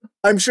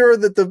I'm sure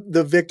that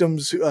the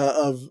victims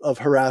of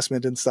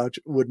harassment and such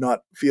would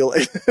not feel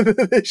like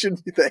they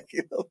should be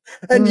thanking them,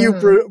 and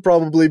you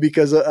probably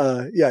because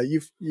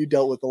you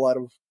dealt with a lot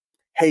of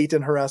hate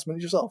and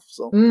harassment yourself.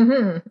 So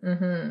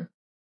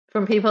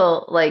from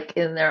people like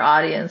in their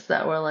audience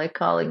that were like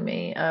calling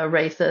me a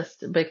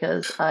racist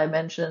because I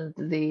mentioned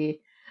the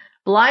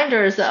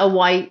blinders that a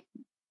white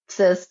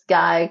cis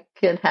guy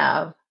could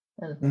have.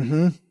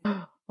 And,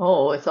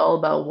 oh, it's all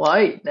about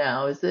white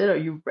now, is it? Are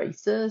you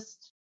racist?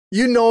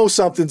 You know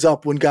something's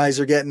up when guys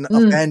are getting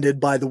offended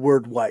by the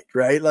word white,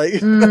 right?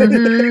 Like,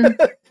 you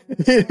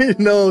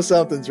know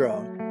something's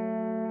wrong.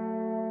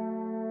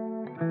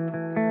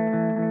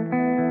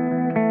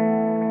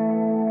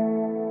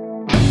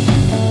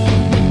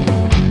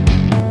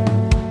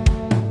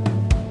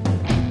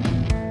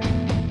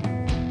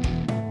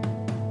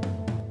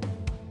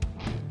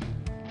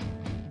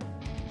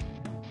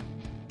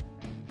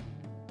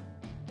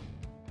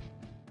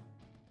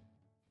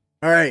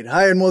 All right.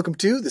 Hi, and welcome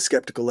to the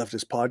Skeptical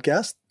Leftist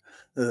Podcast,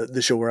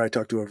 the show where I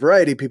talk to a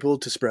variety of people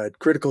to spread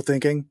critical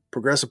thinking,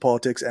 progressive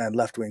politics, and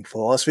left-wing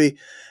philosophy.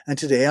 And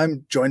today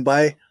I'm joined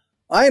by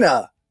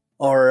Eiynah,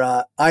 or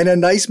Eiynah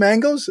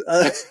Nicemangos.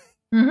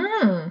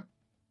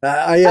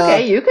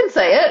 Okay, you can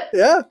say it.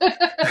 Yeah.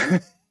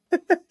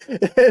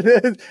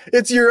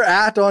 It's your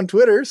 @ on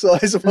Twitter, so I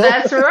suppose.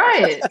 That's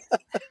right.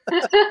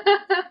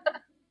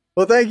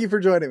 Well, thank you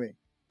for joining me.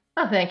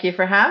 Oh, thank you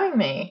for having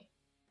me.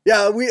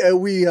 Yeah,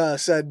 we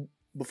said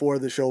before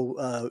the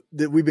show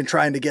that we've been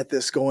trying to get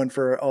this going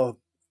for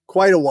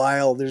quite a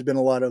while. There's been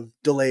a lot of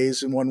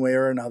delays in one way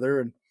or another,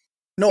 and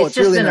it's just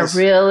really been nice. A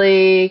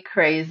really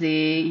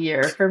crazy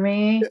year for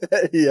me.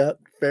 Yeah,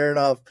 fair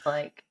enough.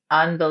 Like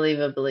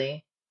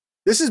unbelievably.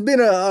 This has been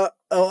a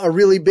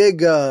really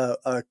big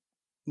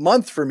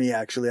month for me.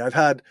 Actually, I've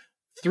had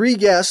 3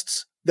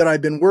 guests that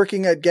I've been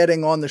working at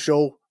getting on the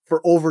show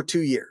for over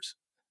 2 years.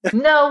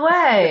 No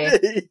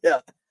way.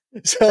 Yeah.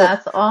 So,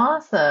 that's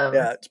awesome.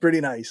 Yeah, it's pretty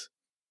nice.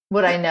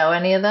 Would I know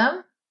any of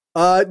them?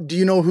 Do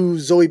you know who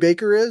Zoe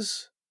Baker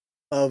is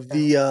of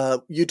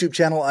the YouTube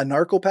channel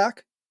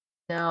Anarcho-Pack?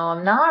 No,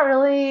 I'm not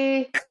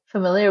really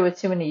familiar with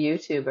too many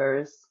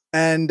YouTubers.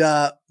 And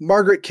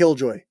Margaret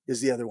Killjoy is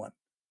the other one.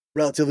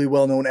 Relatively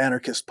well-known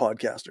anarchist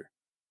podcaster.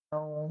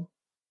 Oh.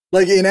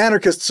 Like in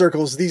anarchist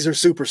circles, these are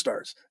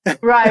superstars.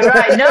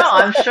 Right. No,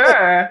 I'm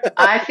sure.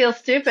 I feel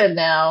stupid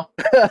now.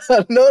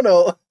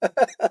 No.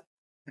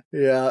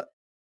 Yeah.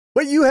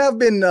 But you have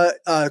been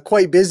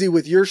quite busy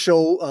with your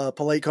show,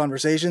 Polite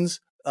Conversations.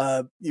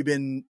 You've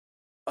been,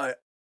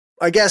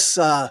 I guess,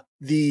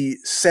 the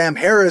Sam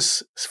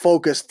Harris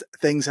focused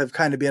things have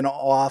kind of been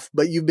off,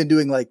 but you've been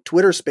doing like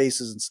Twitter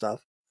Spaces and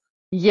stuff.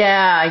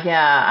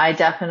 Yeah, I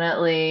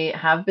definitely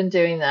have been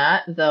doing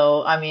that,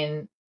 though. I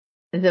mean,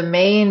 the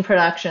main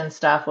production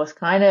stuff was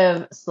kind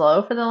of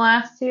slow for the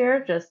last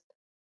year. Just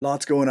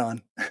lots going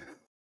on.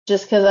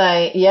 Just because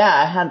I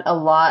had a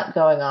lot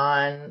going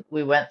on.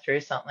 We went through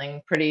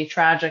something pretty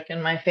tragic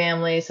in my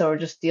family, so we're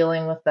just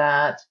dealing with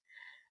that.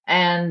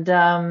 And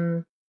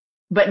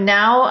but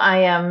now I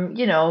am,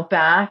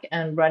 back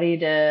and ready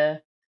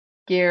to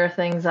gear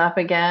things up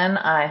again.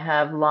 I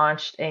have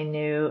launched a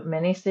new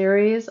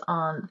mini-series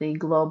on the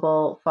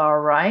global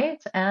far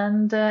right,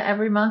 and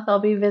every month I'll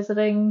be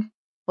visiting,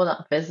 well,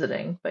 not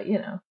visiting, but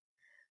in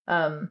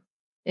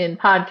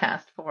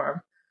podcast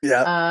form.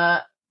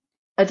 Yeah.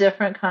 A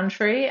different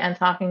country and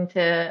talking to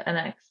an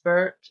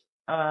expert,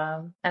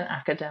 an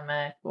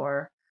academic,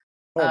 or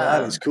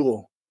that is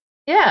cool.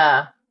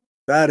 Yeah,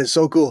 that is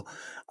so cool.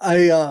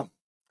 I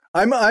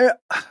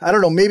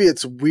don't know, maybe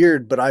it's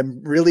weird, but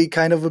I'm really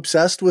kind of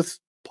obsessed with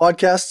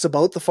podcasts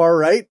about the far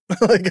right.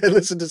 Like I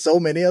listen to so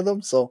many of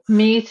them. So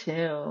me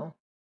too.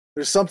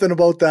 There's something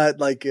about that,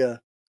 like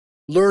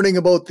learning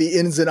about the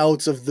ins and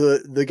outs of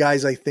the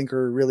guys I think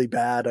are really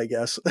bad, I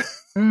guess.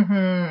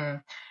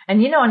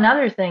 And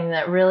another thing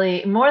that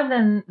really, more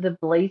than the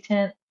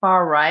blatant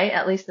far right,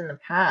 at least in the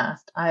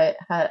past, I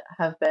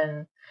have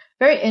been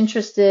very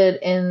interested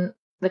in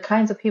the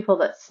kinds of people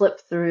that slip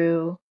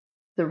through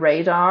the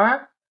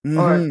radar,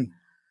 or,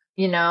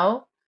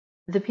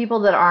 the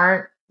people that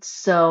aren't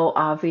so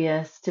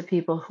obvious to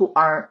people who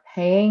aren't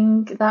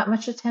paying that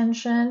much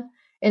attention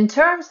in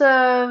terms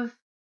of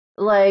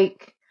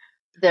like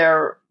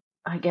their,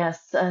 I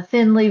guess,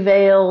 thinly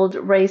veiled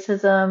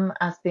racism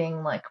as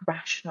being like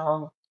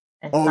rational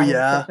and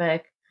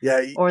scientific,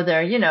 or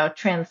their,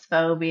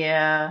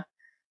 transphobia,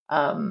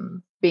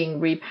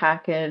 being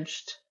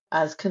repackaged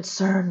as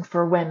concern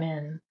for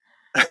women.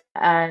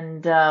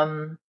 And,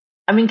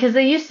 I mean, because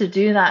they used to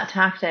do that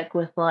tactic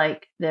with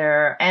like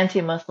their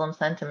anti-Muslim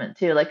sentiment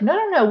too. Like,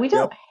 no, we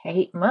don't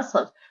hate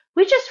Muslims.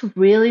 We just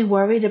really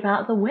worried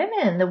about the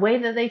women, the way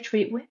that they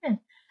treat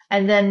women.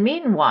 And then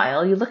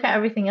meanwhile, you look at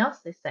everything else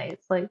they say,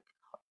 it's like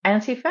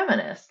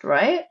anti-feminist,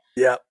 right?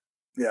 Yeah.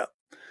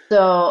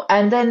 So,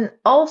 and then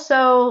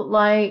also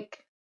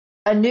like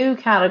a new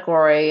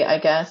category, I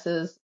guess,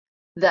 is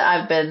that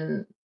I've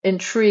been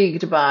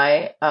intrigued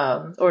by,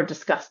 or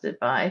disgusted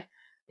by,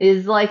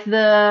 is like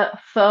the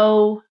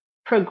faux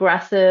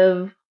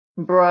progressive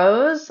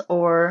bros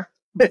or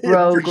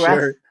For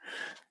sure.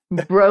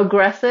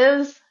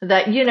 brogressives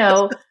that,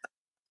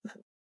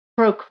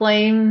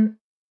 proclaim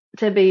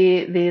to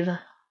be these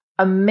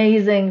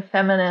amazing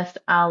feminist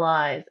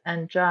allies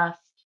and just,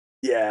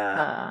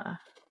 Yeah.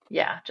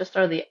 just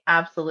are the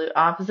absolute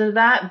opposite of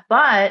that.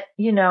 But,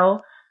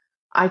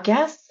 I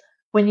guess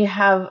when you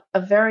have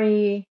a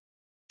very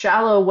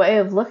shallow way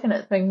of looking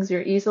at things,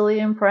 you're easily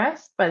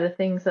impressed by the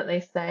things that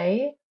they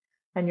say,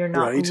 and you're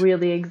not Right.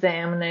 really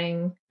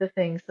examining the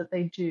things that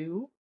they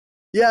do.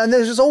 Yeah, and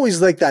there's just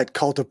always like that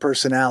cult of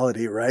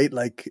personality, right?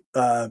 Like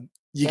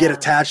you get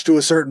attached to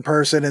a certain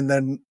person and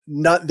then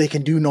they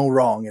can do no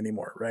wrong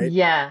anymore, right?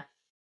 Yeah.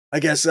 I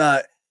guess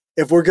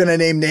if we're gonna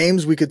name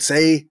names, we could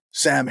say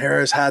Sam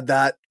Harris had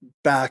that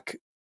back.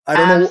 I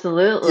don't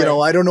Absolutely.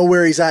 know, I don't know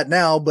where he's at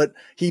now, but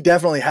he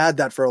definitely had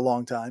that for a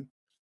long time.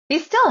 He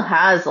still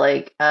has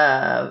like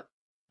a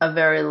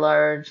very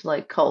large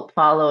like cult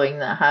following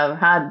that have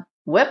had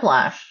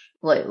whiplash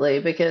lately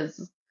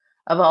because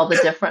of all the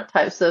different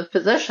types of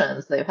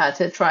positions they've had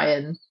to try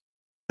and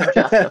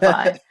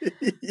justify.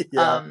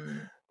 Yeah.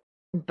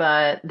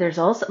 But there's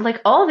also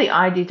like all the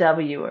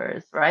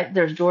IDWers, right?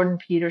 There's Jordan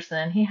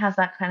Peterson. He has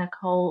that kind of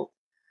cult.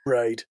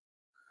 Right.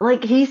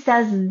 Like he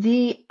says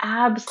the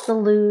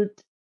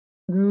absolute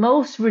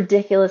most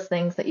ridiculous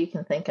things that you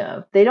can think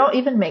of. They don't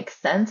even make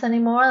sense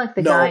anymore. Like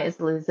the guy is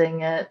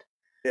losing it.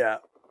 Yeah.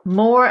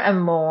 More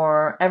and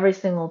more every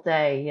single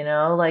day,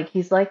 like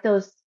he's like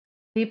those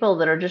people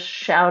that are just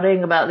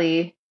shouting about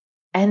the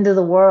end of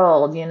the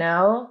world,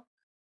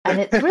 and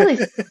it's really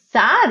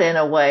sad in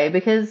a way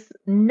because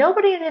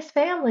nobody in his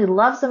family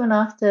loves him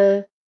enough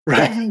to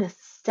get him to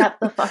step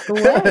the fuck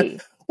away.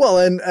 Well,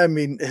 and I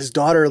mean, his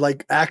daughter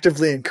like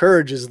actively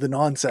encourages the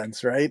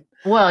nonsense, right?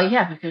 Well,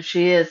 yeah, because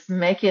she is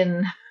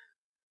making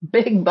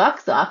big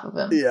bucks off of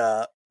him.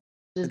 Yeah.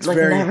 It's like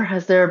never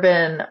has there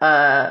been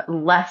a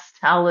less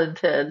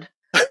talented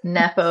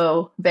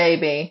Nepo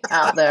baby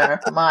out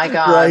there. My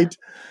God. Right.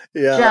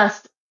 Yeah.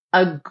 Just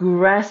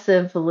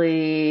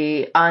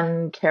aggressively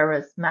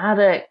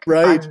uncharismatic,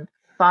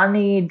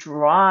 unfunny,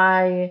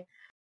 dry,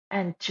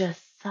 and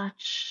just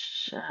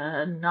such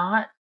a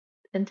not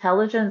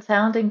intelligent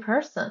sounding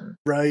person.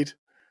 Right.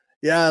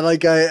 Yeah,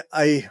 like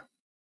I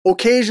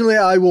occasionally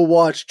I will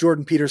watch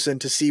Jordan Peterson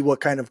to see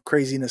what kind of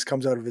craziness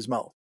comes out of his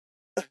mouth.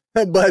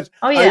 But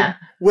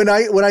when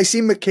I see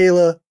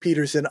Michaela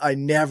Peterson, I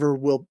never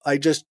will. I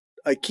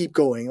keep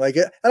going like,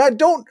 and I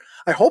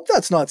hope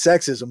that's not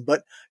sexism,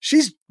 but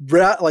she's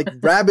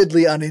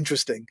rabidly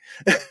uninteresting.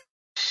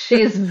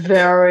 She's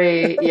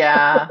very,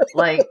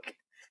 like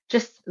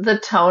just the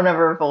tone of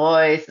her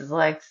voice is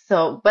like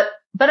so, but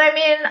I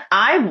mean,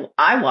 I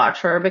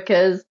watch her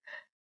because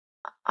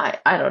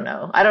I don't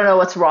know. I don't know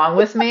what's wrong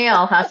with me.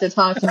 I'll have to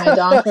talk to my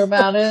doctor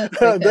about it.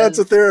 That's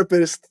a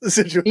therapist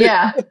situation.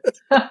 Yeah.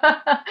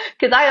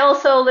 Because I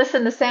also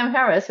listen to Sam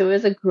Harris, who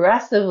is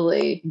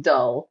aggressively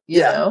dull, you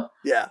know?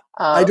 Yeah.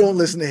 I don't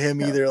listen to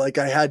him either. Like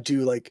I had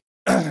to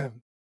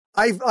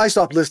I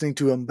stopped listening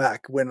to him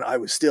back when I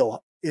was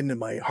still into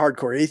my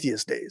hardcore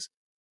atheist days.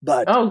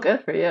 But oh,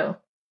 good for you.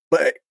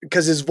 But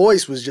because his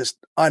voice was just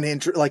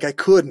uninteresting, like I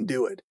couldn't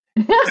do it.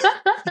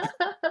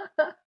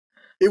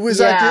 It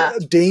was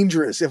actually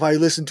dangerous if I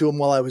listened to him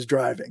while I was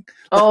driving.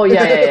 Oh,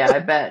 yeah. I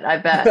bet.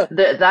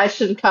 That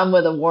should come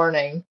with a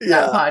warning,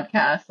 that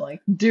podcast.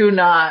 Like, do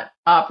not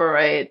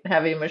operate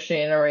heavy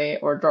machinery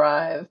or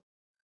drive.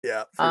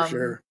 Yeah, for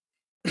sure.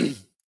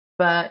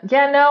 But,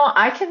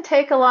 I can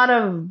take a lot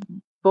of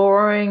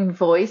boring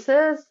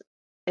voices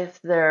if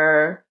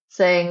they're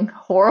saying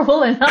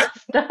horrible enough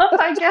stuff,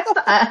 I guess.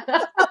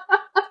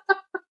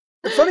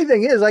 The funny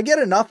thing is, I get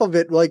enough of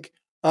it, like,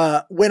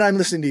 when I'm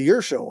listening to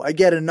your show, I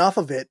get enough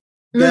of it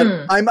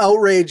that I'm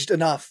outraged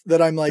enough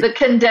that I'm like the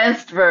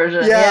condensed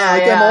version.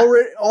 I'm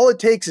already, all it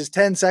takes is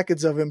 10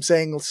 seconds of him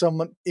saying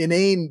some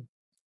inane,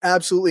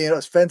 absolutely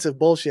offensive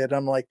bullshit.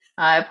 I'm like,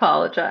 I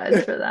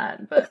apologize for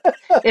that. But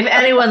if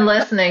anyone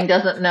listening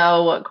doesn't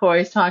know what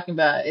Corey's talking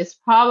about, it's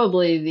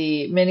probably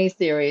the mini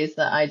series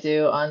that I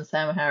do on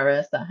Sam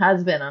Harris that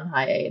has been on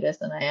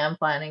hiatus, and I am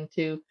planning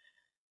to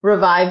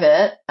revive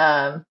it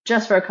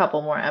just for a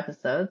couple more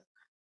episodes.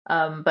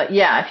 But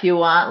if you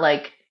want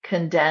like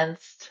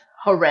condensed,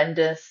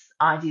 horrendous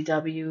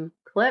IDW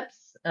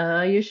clips,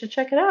 you should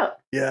check it out.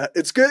 Yeah,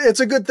 it's good. It's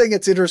a good thing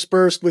it's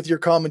interspersed with your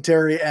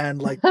commentary and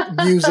like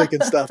music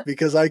and stuff,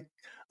 because I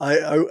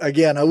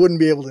wouldn't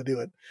be able to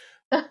do it.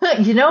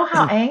 You know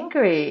how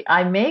angry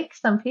I make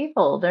some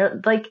people. They're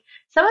like,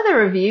 some of the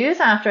reviews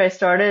after I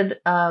started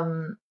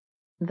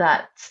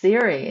that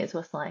series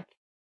was like,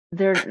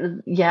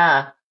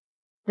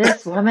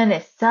 this woman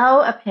is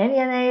so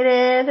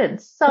opinionated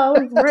and so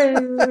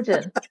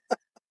rude.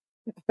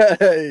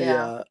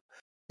 And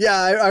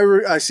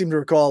I seem to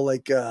recall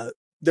like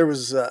there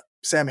was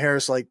Sam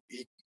Harris, like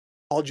he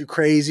called you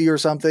crazy or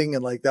something,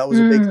 and like that was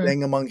a big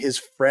thing among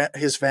his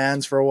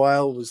fans for a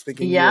while. Was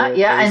thinking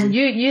and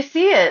you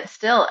see it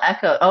still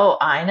echo. Oh,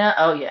 Eiynah,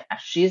 oh yeah,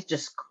 she's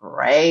just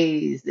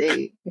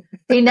crazy.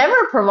 He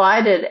never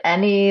provided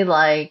any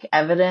like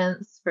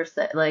evidence for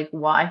like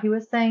why he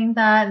was saying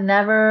that.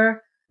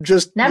 Never You're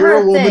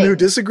a a woman who thing.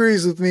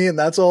 disagrees with me, and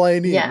that's all I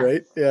need, Yes,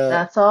 right? Yeah.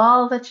 that's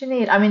all that you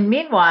need. I mean,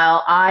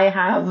 meanwhile, I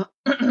have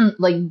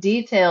like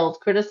detailed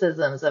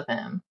criticisms of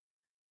him,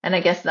 and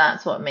I guess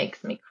that's what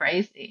makes me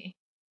crazy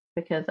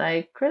because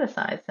I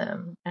criticize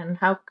him. And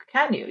how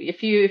can you?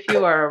 If you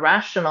are a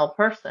rational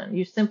person,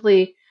 you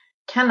simply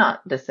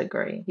cannot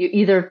disagree. You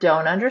either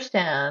don't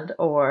understand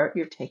or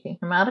you're taking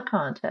him out of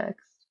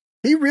context.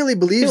 He really Two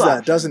believes that,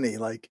 options. doesn't he?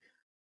 Like,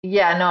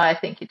 Yeah, no, I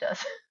think he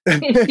does.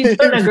 If you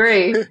don't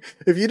agree,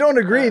 if you don't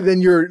agree, uh,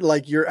 then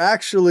you're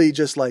actually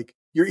just like,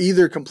 you're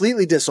either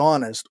completely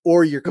dishonest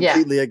or you're yeah,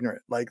 completely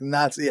ignorant. Like, and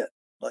that's it.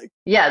 Like,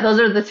 yeah, those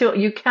are the two.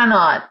 You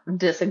cannot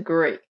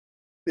disagree.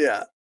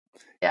 yeah,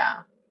 Yeah.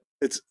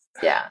 it's,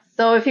 Yeah.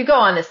 So if you go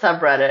on the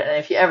subreddit and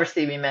if you ever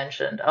see me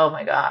mentioned, oh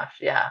my gosh,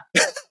 yeah,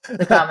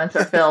 the comments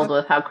are filled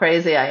with how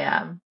crazy I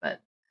am. But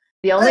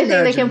the I only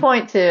thing they can imagine.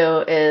 point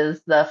to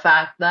is the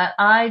fact that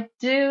I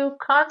do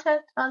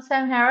content on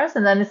Sam Harris.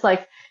 And then it's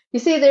like, you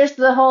see, there's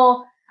the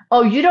whole,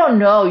 oh, you don't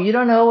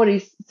know what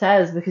he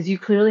says because you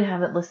clearly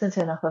haven't listened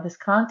to enough of his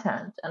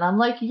content. And I'm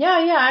like,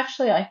 yeah,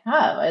 actually I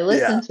have. I Yeah.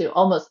 listened to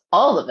almost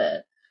all of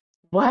it.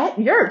 What?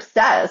 You're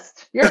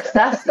obsessed. You're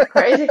obsessed, you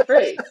crazy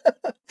freak.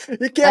 You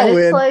And can't it's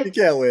win. You like,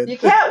 can't win. you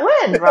can't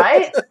win,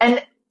 right?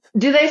 And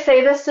do they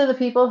say this to the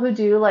people who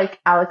do like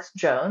Alex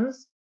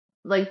Jones?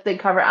 Like they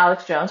cover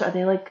Alex Jones? Are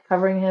they like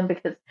covering him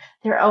because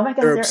oh my They're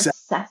God, they're upset.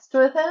 obsessed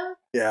with him?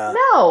 Yeah.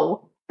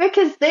 No,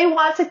 because they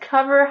want to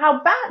cover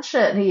how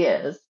batshit he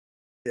is.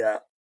 Yeah.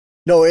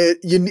 No,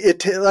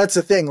 that's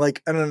the thing.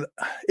 Like, I don't know,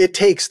 it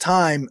takes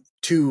time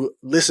to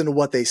listen to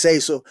what they say.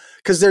 So,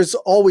 because there's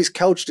always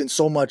couched in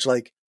so much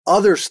like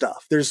other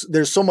stuff.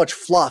 There's so much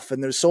fluff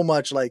and there's so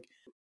much like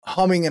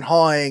humming and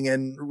hawing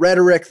and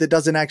rhetoric that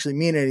doesn't actually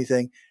mean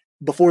anything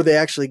before they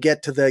actually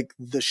get to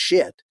the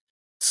shit.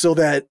 So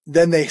that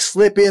then they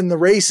slip in the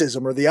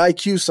racism or the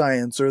IQ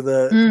science or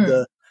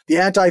Mm, the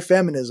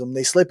anti-feminism.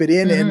 They slip it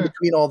in hmm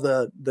between all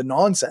the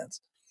nonsense.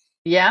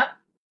 Yeah.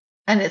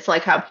 And it's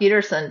like how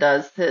Peterson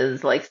does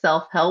his like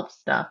self-help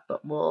stuff,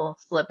 but will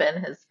slip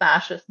in his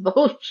fascist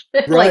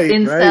bullshit, like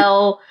Right,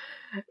 right.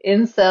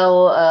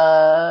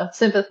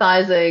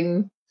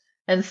 sympathizing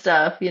and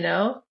stuff, you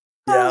know?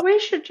 Yeah. Oh, we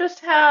should just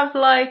have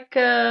like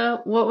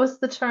what was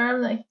the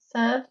term that he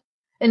said?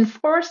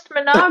 Enforced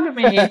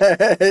monogamy.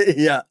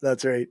 Yeah,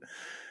 that's right.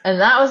 And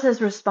that was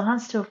his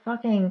response to a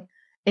fucking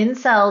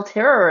incel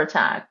terror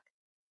attack.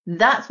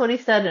 That's what he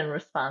said in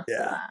response to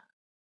Yeah. that.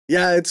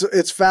 Yeah,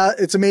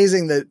 it's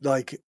amazing that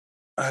like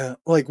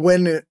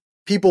when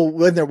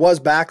when there was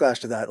backlash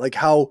to that, like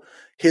how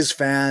his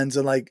fans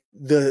and like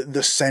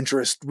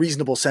the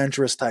reasonable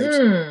centrist types,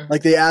 Hmm.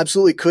 like they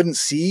absolutely couldn't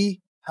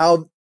see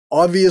how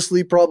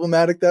obviously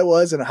problematic that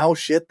was and how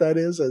shit that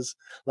is as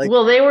like,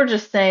 Well, they were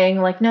just saying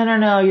like,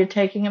 no, you're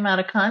taking him out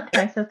of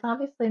context. That's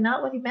obviously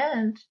not what he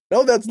meant.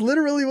 no, that's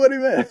literally what he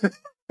meant.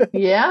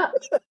 Yeah.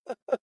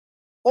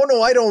 Oh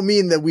no, I don't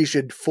mean that we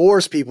should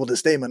force people to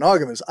stay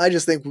monogamous. I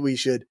just think we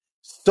should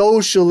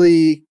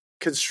socially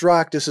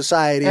construct a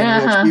society in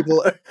which Uh-huh.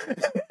 people Are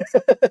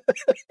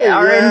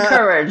yeah,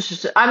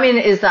 encouraged. I mean,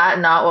 is that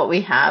not what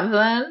we have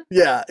then?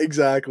 yeah,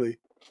 exactly.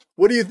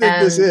 What do you think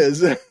this And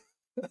is?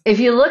 if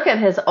you look at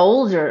his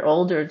older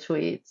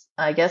tweets,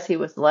 I guess he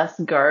was less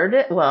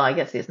guarded. Well, I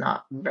guess he's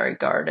not very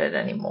guarded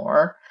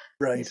anymore.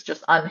 Right. He's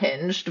just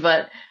unhinged.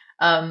 But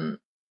um,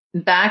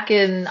 back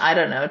in, I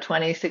don't know,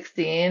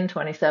 2016,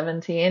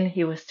 2017,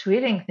 he was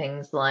tweeting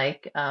things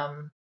like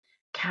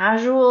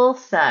casual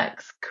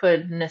sex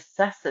could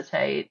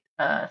necessitate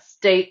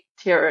state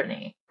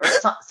tyranny or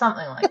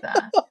something like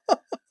that.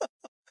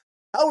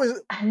 How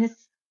is And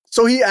it's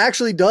so he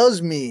actually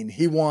does mean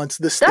he wants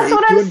the that's state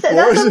what to I'm saying.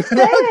 That's enforce what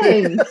I'm monogamy.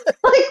 saying.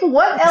 Like,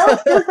 what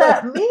else does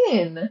that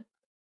mean?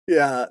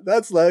 Yeah,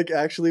 that's like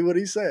actually what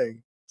he's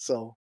saying.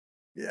 So,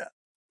 yeah.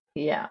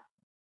 Yeah.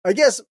 I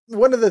guess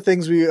one of the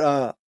things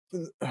the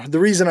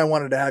reason I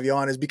wanted to have you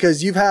on is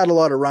because you've had a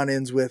lot of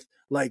run-ins with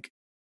like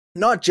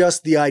not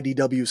just the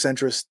IDW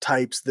centrist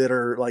types that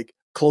are like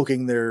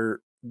cloaking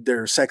their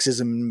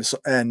sexism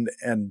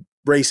and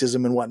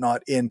racism and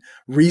whatnot in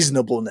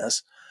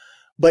reasonableness,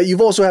 but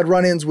you've also had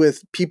run-ins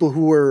with people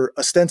who were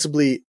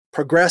ostensibly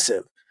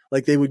progressive.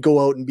 Like they would go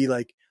out and be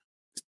like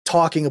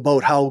talking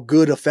about how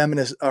good a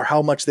feminist or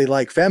how much they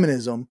like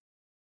feminism,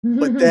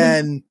 but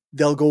then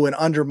they'll go and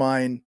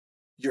undermine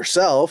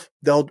yourself.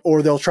 They'll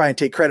try and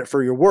take credit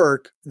for your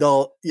work.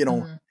 They'll,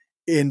 Mhm.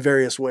 in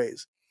various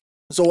ways.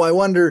 So I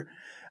wonder,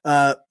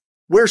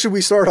 where should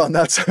we start on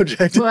that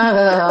subject?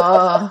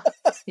 Well,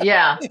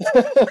 yeah.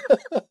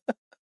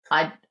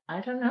 I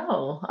don't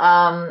know.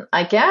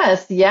 I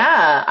guess,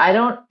 yeah. I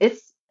don't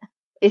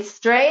it's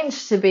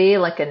strange to be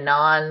like a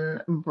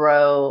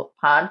non-bro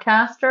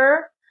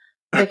podcaster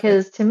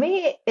because to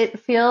me it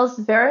feels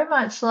very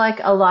much like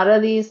a lot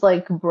of these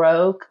like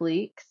bro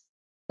cliques.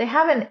 They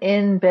have an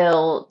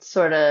inbuilt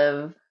sort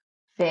of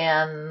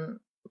fan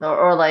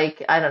or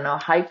like, I don't know,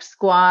 hype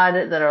squad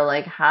that are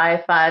like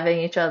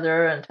high-fiving each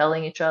other and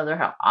telling each other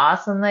how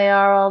awesome they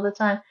are all the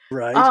time.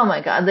 Right. Oh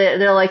my God,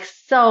 they're like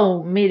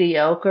so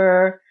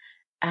mediocre,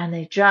 and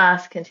they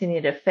just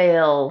continue to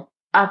fail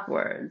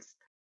upwards.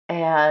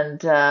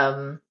 And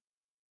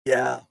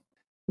Yeah.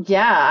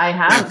 yeah, I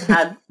have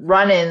had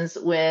run-ins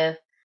with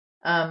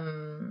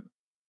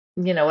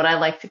what I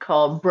like to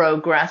call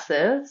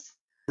brogressives,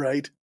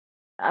 Right.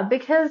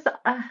 because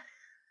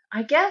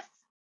I guess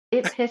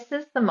it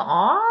pisses them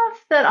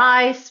off that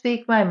I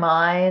speak my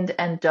mind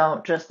and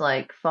don't just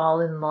like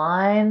fall in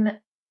line.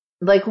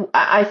 Like,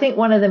 I think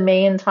one of the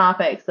main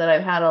topics that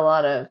I've had a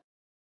lot of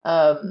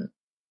um,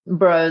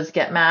 bros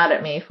get mad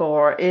at me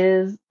for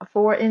is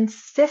for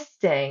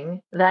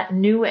insisting that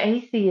new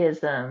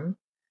atheism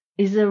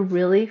is a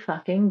really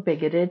fucking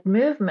bigoted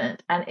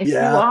movement. And if you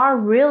Yeah. are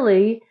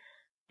really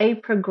a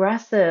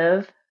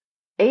progressive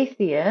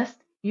atheist,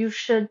 you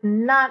should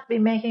not be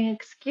making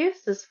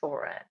excuses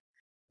for it.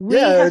 We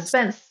Yeah. have It's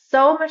spent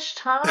so much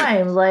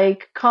time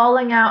like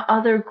calling out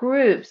other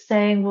groups,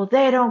 saying, well,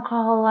 they don't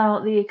call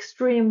out the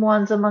extreme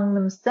ones among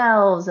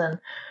themselves, and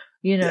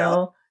you yeah.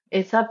 know,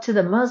 it's up to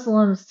the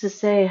Muslims to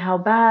say how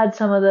bad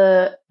some of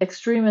the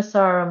extremists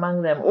are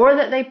among them, or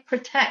that they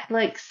protect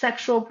like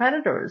sexual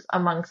predators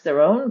amongst their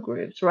own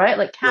groups, right?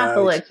 Like Right.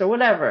 Catholics or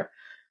whatever.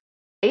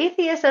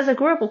 Atheists as a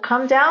group will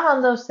come down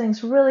on those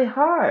things really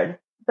hard,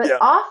 but Yeah.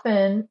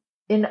 often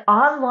in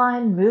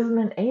online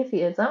movement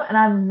atheism, and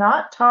I'm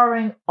not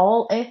tarring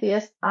all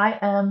atheists, I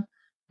am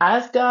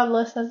as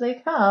godless as they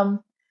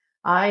come.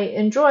 I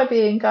enjoy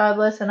being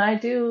godless, and I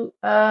do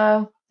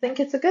think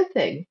it's a good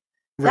thing.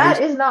 Right.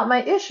 That is not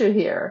my issue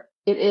here.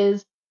 It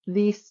is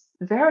the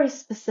very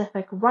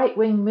specific right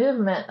wing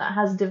movement that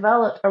has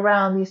developed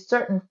around these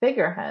certain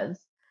figureheads.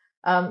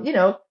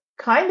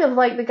 Kind of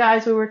like the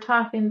guys we were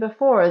talking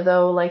before,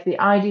 though, like the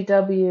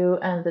IDW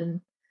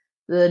and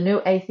the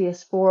New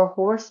Atheist Four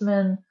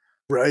Horsemen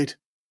Right.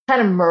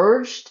 kind of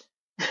merged.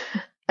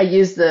 I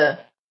use the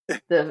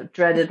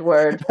dreaded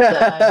word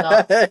that I'm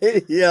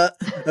not. Yeah,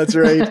 that's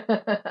right.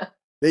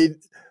 They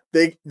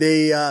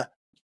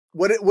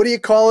what do you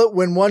call it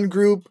when one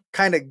group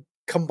kind of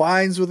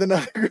combines with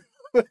another group?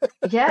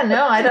 Yeah,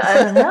 no, I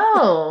don't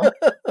know.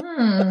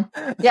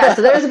 Yeah,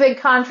 so there was a big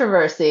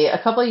controversy a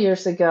couple of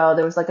years ago.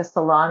 There was like a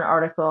Salon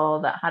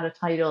article that had a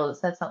title that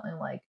said something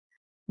like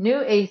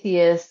 "New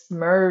Atheists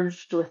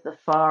Merged with the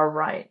Far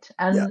Right,"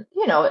 Yeah. and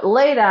it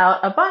laid out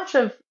a bunch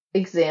of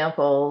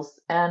examples,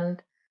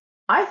 and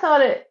I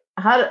thought it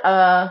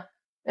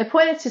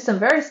pointed to some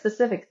very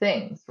specific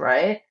things,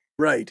 right?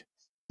 Right.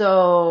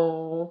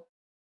 So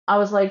I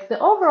was like, the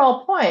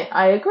overall point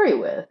I agree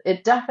with.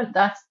 It definitely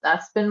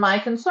that's been my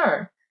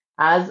concern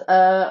as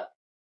a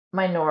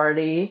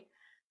minority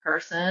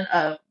person,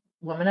 a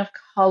woman of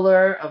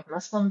color, of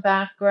Muslim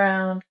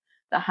background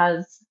that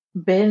has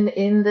been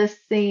in this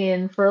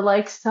scene for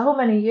like so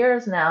many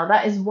years now.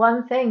 That is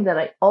one thing that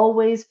I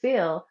always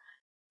feel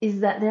is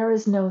that there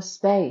is no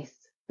space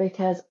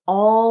because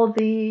all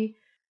the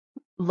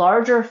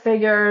larger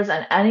figures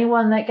and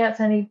anyone that gets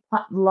any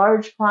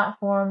large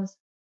platforms,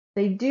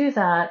 they do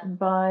that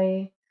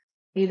by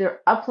either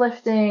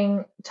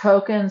uplifting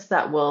tokens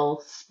that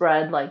will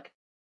spread like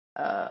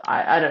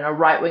I don't know,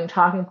 right wing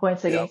talking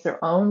points Yeah. against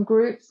their own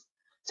groups.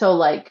 So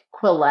like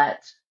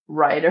Quillette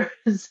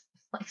writers,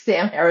 like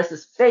Sam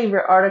Harris's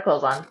favorite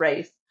articles on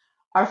race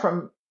are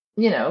from,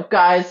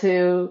 guys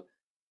who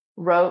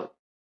wrote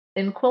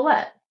in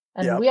Quillette.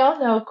 And Yeah. we all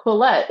know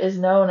Quillette is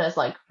known as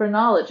like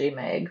phrenology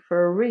mag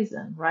for a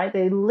reason, right?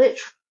 They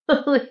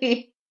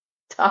literally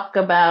talk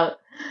about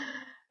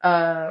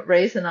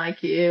race and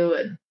IQ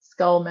and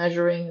skull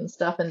measuring and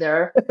stuff in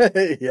there.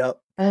 Yeah.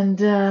 And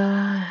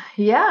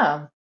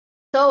yeah.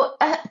 So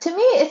to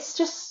me, it's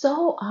just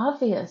so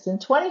obvious. In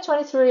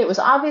 2023, it was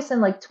obvious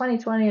in like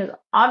 2020, it was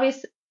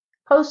obvious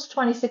post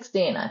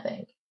 2016, I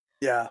think.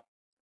 Yeah.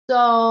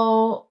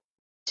 So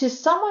to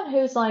someone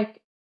who's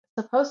like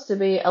supposed to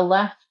be a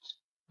left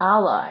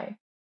ally,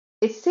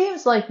 it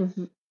seems like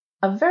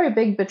a very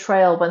big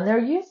betrayal when they're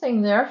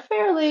using their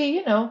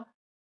fairly,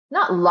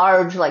 not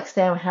large like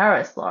Sam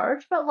Harris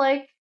large, but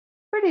like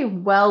pretty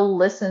well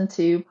listened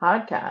to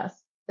podcasts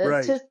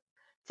Right.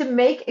 to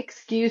make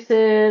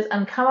excuses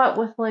and come up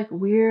with like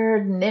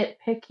weird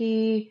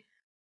nitpicky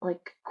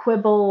like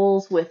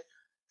quibbles with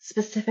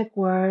specific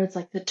words,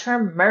 like the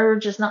term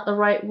merge is not the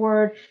right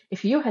word.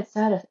 If you had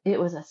said it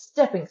was a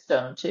stepping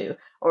stone to,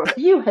 or if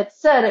you had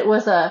said it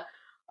was a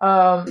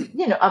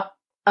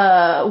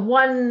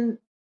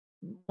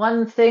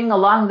one thing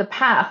along the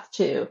path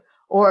to,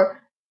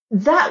 or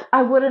that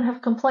I wouldn't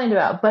have complained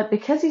about. But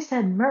because he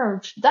said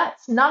merge,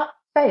 that's not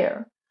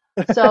fair.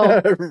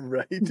 So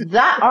Right.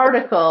 that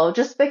article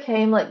just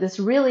became like this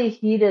really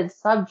heated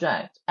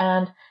subject.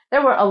 And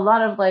there were a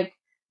lot of like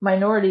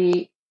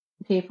minority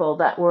people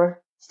that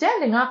were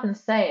standing up and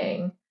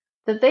saying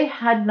that they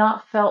had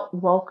not felt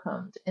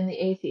welcomed in the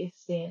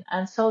atheist scene.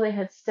 And so they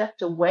had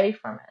stepped away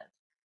from it.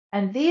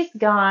 And these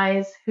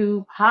guys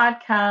who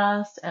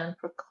podcast and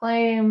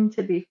proclaim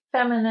to be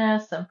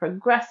feminists and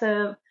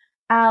progressive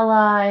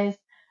allies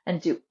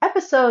and do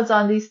episodes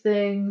on these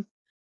things,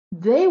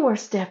 they were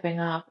stepping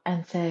up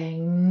and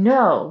saying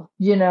no,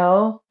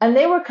 and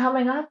they were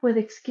coming up with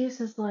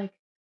excuses like,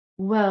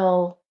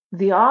 well,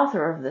 the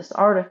author of this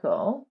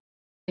article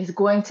is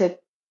going to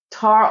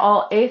tar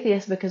all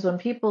atheists because when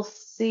people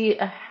see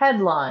a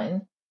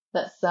headline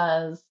that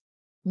says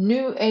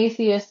new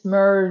atheists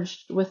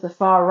merged with the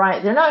far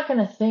right, they're not going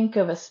to think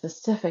of a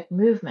specific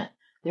movement.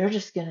 They're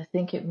just going to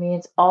think it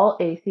means all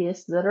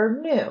atheists that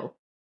are new.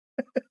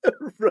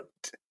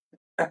 Right.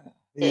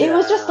 It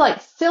was just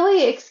like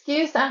silly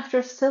excuse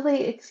after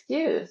silly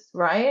excuse,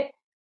 right?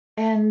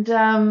 And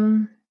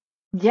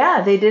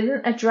they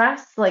didn't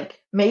address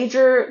like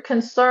major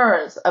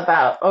concerns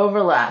about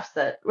overlaps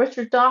that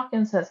Richard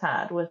Dawkins has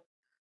had with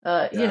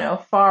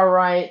far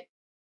right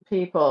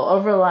people,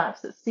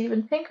 overlaps that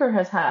Steven Pinker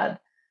has had,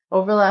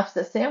 overlaps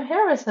that Sam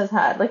Harris has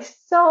had, like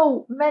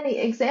so many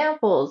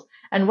examples.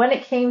 And when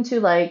it came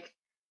to like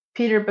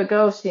Peter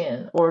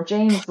Boghossian or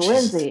James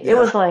Lindsay, it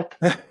was like,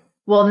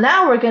 well,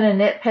 now we're going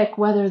to nitpick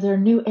whether they're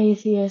new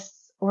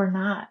atheists or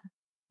not.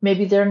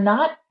 Maybe they're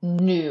not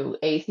new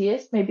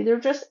atheists. Maybe they're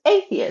just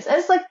atheists. And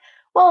it's like,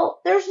 well,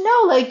 there's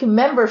no like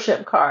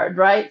membership card,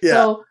 right? Yeah.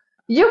 So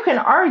you can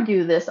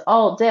argue this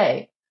all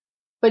day,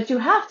 but you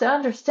have to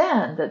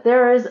understand that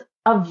there is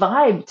a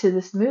vibe to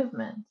this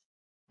movement.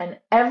 And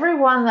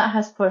everyone that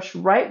has pushed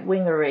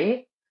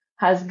right-wingery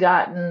has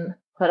gotten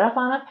put up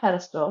on a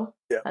pedestal,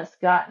 has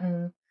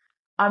gotten,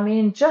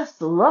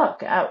 just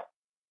look at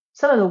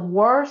some of the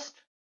worst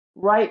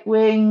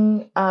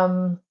right-wing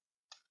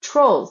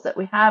trolls that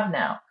we have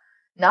now.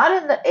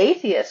 Not in the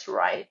atheist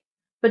right,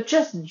 but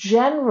just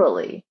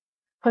generally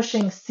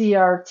pushing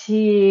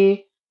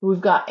CRT.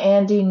 We've got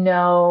Andy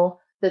No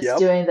that's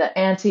doing the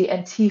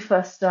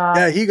anti-Antifa stuff.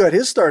 Yeah, he got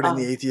his start in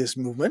the atheist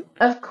movement.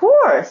 Of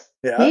course.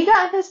 Yeah. He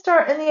got his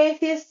start in the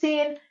atheist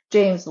scene.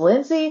 James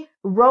Lindsay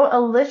wrote a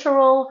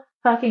literal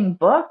fucking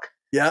book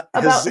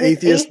about his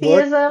atheism.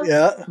 Book.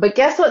 Yeah. But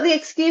guess what the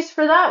excuse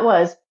for that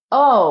was?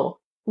 Oh,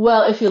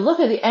 well, if you look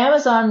at the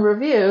Amazon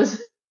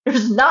reviews,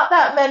 there's not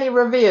that many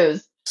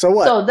reviews. So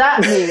what? So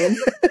that means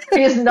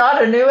he's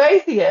not a new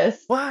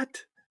atheist.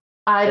 What?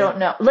 I don't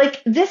know.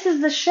 Like, this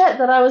is the shit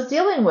that I was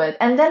dealing with.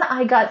 And then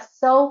I got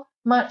so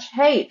much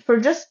hate for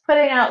just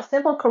putting out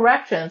simple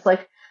corrections.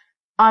 Like,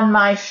 on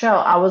my show,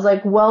 I was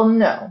like, well,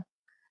 no.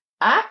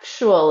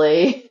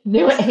 Actually,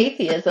 new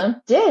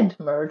atheism did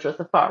merge with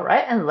the far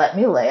right, and let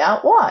me lay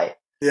out why.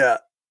 Yeah.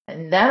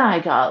 And then I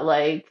got,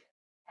 like,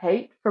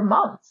 hate for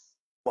months.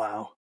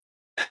 Wow.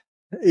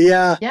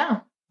 Yeah. Yeah.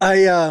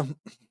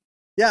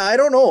 I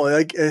don't know.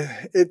 Like,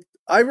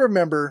 I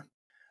remember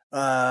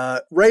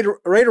right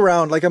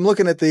around, like, I'm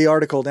looking at the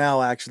article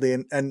now actually,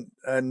 and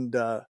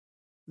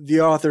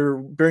the author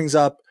brings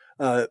up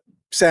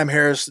Sam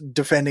Harris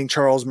defending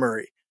Charles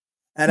Murray,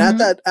 and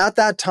at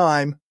that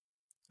time,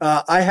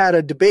 I had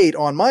a debate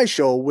on my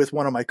show with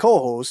one of my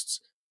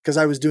co-hosts because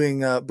I was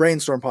doing a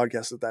Brainstorm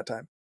podcast at that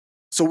time.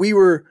 So we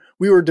were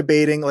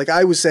debating. Like,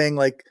 I was saying,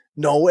 like,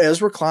 no,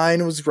 Ezra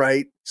Klein was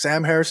right,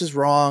 Sam Harris is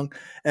wrong,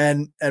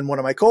 and one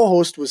of my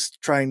co-hosts was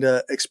trying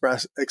to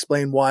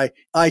explain why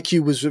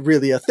IQ was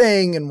really a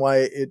thing and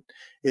why it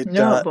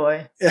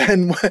boy.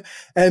 And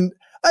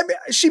I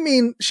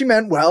mean she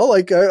meant well,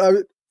 like,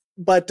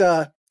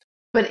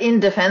 but in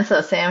defense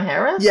of Sam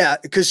Harris? Yeah,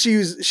 because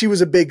she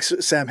was a big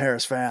Sam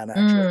Harris fan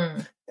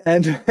actually.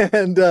 And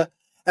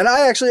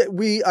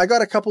I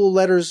got a couple of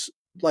letters,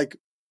 like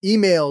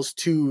emails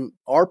to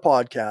our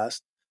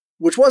podcast,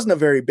 which wasn't a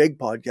very big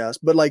podcast,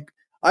 but like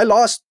I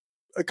lost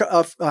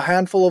a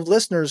handful of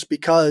listeners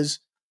because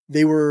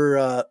they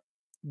were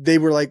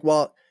like,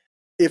 well,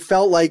 it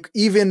felt like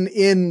even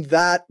in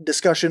that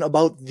discussion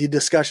about the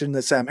discussion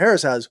that Sam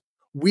Harris has,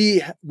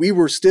 we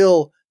were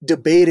still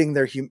debating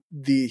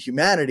the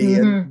humanity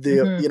and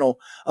the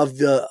of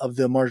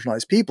the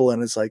marginalized people,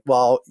 and it's like,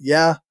 well,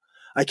 yeah,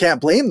 I can't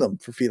blame them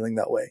for feeling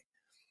that way.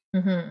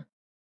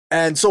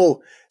 And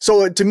so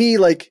to me,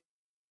 like,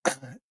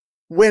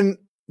 when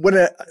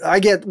I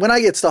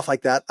get stuff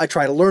like that, I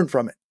try to learn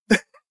from it.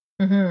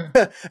 And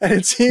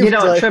it seems you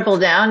don't triple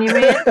down, you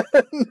mean?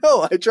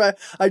 No,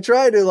 I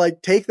try to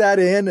like take that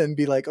in and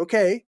be like,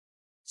 okay,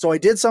 so I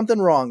did something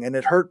wrong and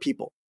it hurt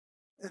people.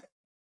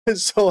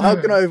 So how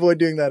can I avoid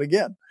doing that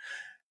again?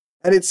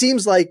 And it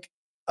seems like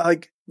a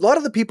lot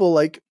of the people,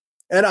 like,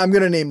 and I'm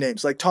going to name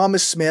names, like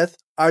Thomas Smith.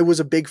 I was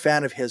a big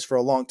fan of his for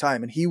a long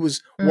time, and he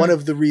was one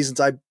of the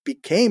reasons I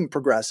became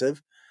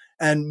progressive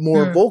and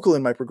more vocal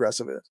in my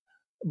progressivism.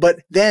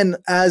 But then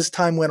as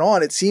time went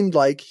on, it seemed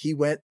like he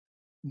went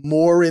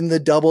more in the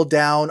double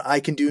down, I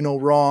can do no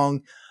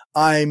wrong,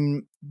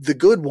 I'm the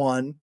good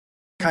one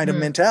kind of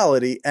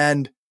mentality,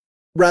 and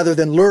rather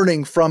than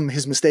learning from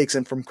his mistakes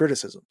and from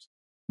criticisms.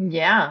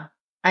 Yeah.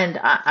 And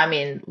I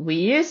mean, we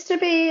used to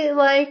be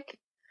like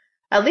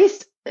at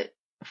least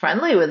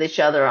friendly with each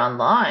other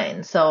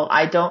online. So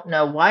I don't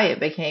know why it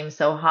became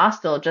so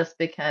hostile just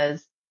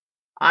because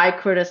I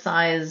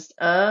criticized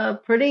a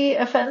pretty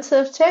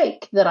offensive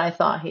take that I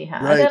thought he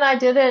had. Right. And I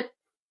did it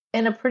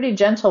in a pretty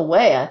gentle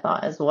way, I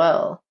thought, as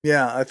well.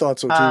 Yeah, I thought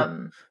so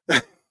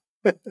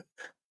too.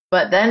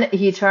 But then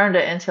he turned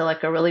it into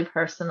like a really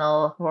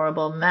personal,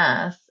 horrible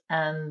mess,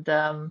 and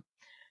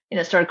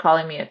started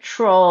calling me a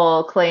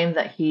troll, claimed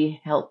that he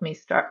helped me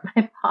start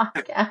my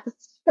podcast,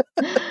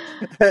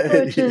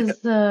 which Yeah.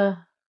 is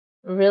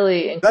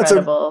really That's a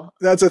incredible.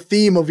 that's a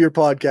theme of your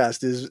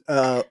podcast is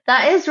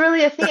That is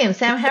really a theme.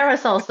 Sam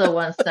Harris also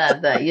once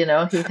said that, he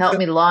helped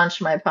me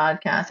launch my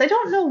podcast. I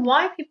don't know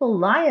why people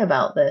lie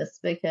about this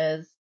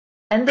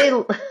and they,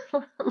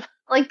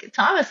 like,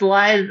 Thomas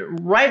lied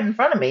right in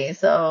front of me.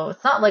 So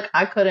it's not like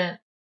I couldn't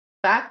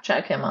fact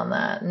check him on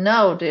that.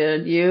 No,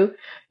 dude,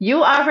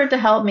 you offered to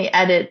help me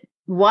edit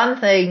one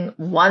thing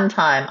one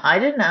time. I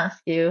didn't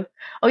ask you.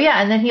 Oh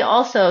yeah, and then he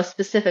also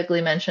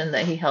specifically mentioned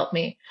that he helped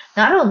me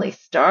not only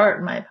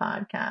start my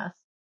podcast,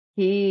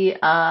 he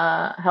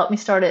helped me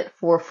start it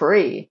for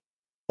free.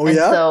 oh And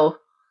yeah. so,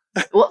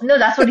 well, no,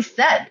 that's what he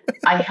said.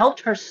 I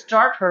helped her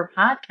start her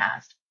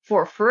podcast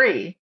for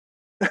free.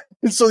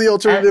 So the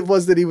alternative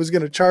was that he was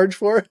going to charge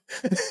for it.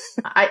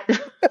 I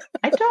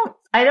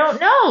I don't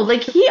know.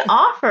 Like, he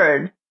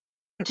offered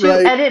to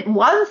Right. edit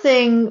one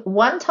thing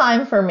one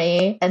time for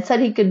me and said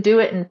he could do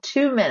it in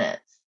 2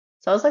 minutes.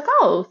 So I was like,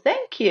 oh,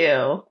 thank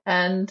you.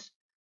 And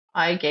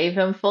I gave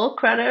him full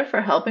credit for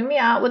helping me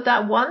out with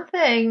that one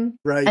thing.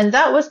 Right. And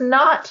that was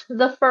not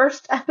the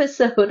first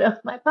episode of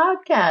my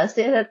podcast.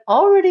 It had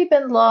already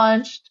been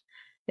launched.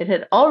 It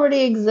had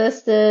already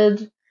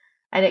existed.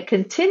 And it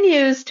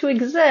continues to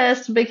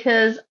exist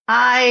because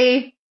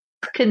I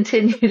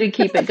continue to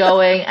keep it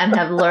going and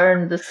have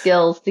learned the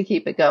skills to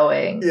keep it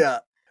going. Yeah.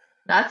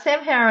 Not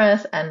Sam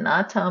Harris and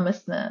not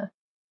Thomas Smith.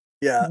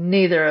 Yeah.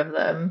 Neither of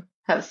them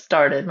have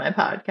started my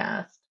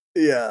podcast.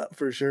 Yeah,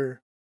 for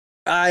sure.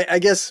 I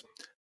guess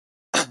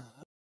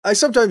I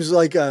sometimes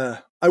like I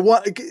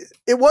want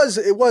it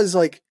was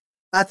like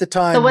at the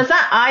time. So was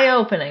that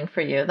eye-opening for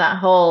you, that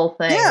whole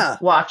thing? Yeah.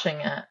 Watching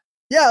it.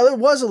 Yeah, it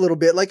was a little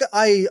bit. Like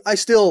I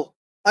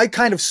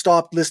kind of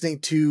stopped listening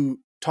to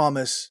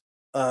Thomas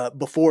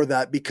before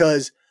that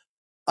because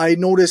I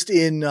noticed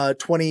in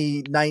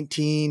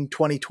 2019,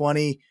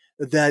 2020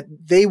 that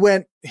they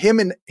went him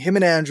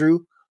and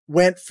Andrew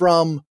went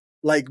from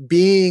like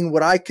being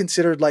what I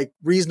considered like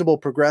reasonable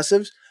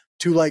progressives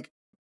to like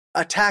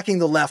attacking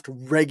the left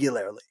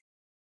regularly.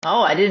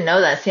 Oh, I didn't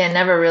know that. See, I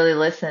never really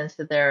listened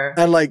to their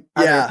And like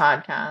other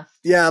podcasts.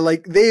 Yeah,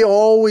 like they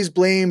always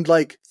blamed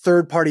like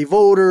third-party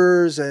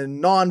voters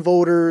and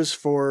non-voters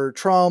for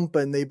Trump,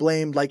 and they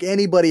blamed like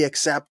anybody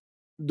except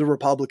the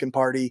Republican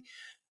Party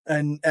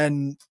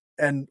and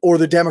or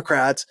the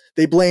Democrats.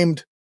 They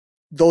blamed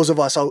those of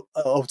us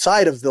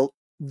outside of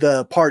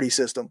the party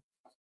system.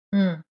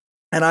 Mm.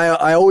 And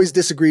I always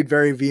disagreed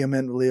very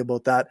vehemently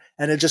about that,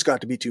 and it just got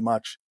to be too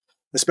much,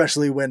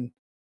 especially when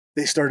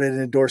they started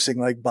endorsing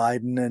like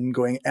Biden and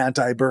going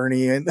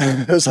anti-Bernie, and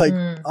it was like,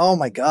 oh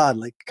my God,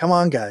 like, come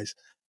on, guys.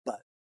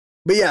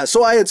 But yeah,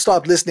 so I had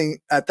stopped listening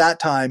at that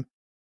time,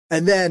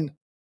 and then,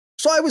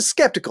 so I was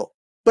skeptical,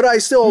 but I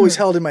still always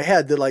held in my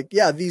head that like,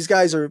 yeah, these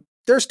guys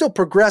they're still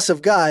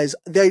progressive guys.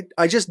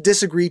 I just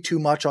disagree too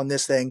much on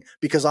this thing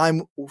because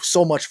I'm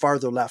so much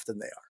farther left than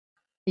they are.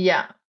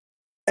 Yeah.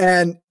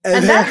 And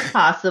then, that's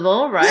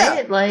possible, right?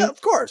 Yeah, yeah,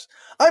 of course.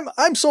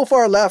 I'm so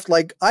far left,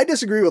 like I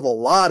disagree with a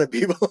lot of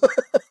people.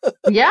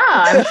 Yeah,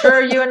 I'm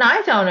sure you and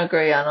I don't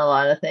agree on a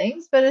lot of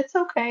things, but it's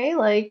okay.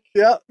 Like,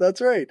 yeah,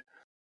 that's right.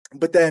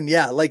 But then,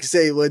 yeah, like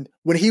say when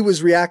he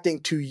was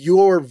reacting to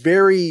your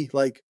very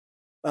like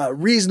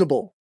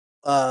reasonable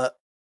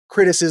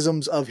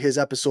criticisms of his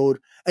episode,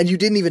 and you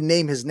didn't even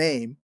name his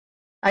name.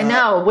 I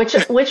know, which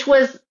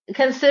was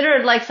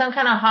considered like some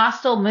kind of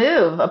hostile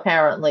move.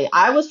 Apparently,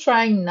 I was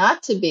trying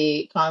not to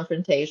be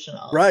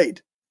confrontational.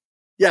 Right.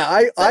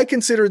 Yeah, I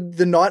considered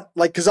the not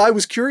like because I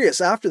was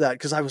curious after that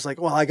because I was like,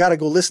 well, I got to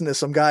go listen to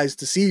some guys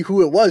to see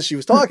who it was she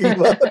was talking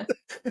about.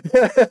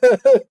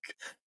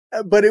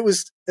 But it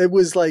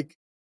was like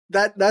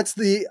that's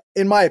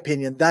in my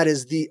opinion, that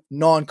is the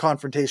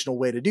non-confrontational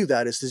way to do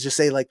that, is to just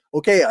say like,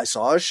 okay, I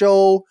saw a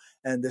show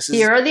and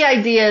here are the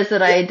ideas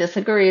that I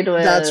disagreed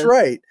with. That's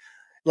right.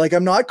 Like,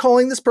 I'm not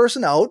calling this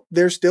person out.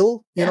 They're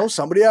still, you know,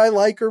 somebody I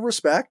like or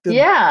respect. And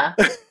yeah.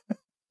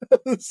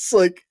 It's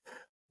like,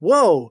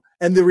 whoa.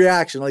 And the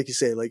reaction, like you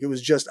say, like it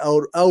was just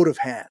out of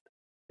hand.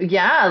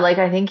 Yeah. Like,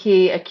 I think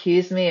he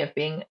accused me of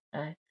being,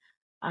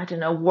 I don't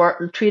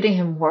know, treating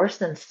him worse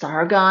than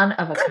Sargon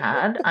of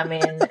Akkad. I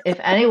mean, if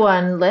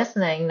anyone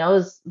listening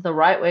knows the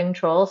right-wing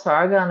troll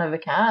Sargon of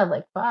Akkad,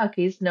 like, fuck,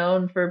 he's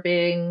known for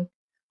being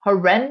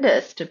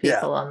horrendous to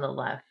people on the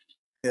left.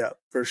 Yeah,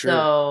 for sure.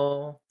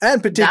 So,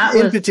 and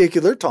in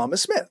particular,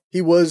 Thomas Smith.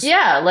 He was.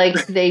 Yeah,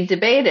 like they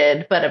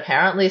debated, but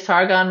apparently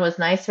Sargon was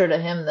nicer to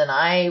him than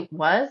I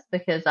was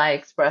because I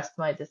expressed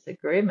my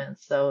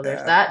disagreements. So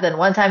there's that. Then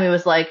one time he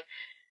was like,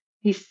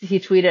 he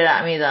tweeted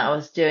at me that I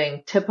was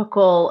doing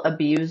typical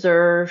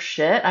abuser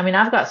shit. I mean,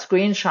 I've got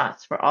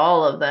screenshots for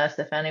all of this.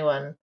 If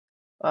anyone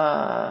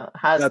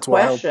has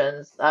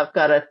questions, wild. I've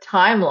got a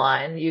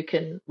timeline. You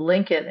can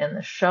link it in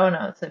the show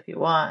notes if you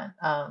want.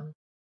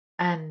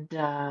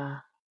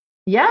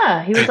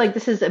 Yeah, he was like,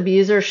 this is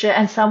abuser shit.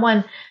 And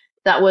someone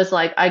that was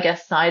like, I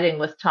guess, siding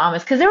with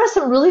Thomas. Because there were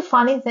some really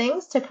funny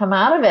things to come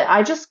out of it.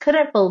 I just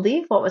couldn't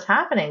believe what was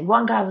happening.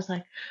 One guy was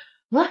like,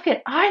 look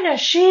at Eiynah,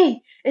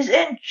 she is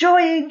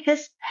enjoying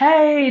his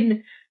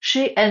pain.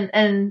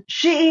 And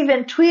she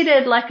even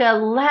tweeted like a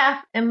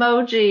laugh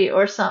emoji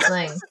or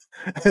something.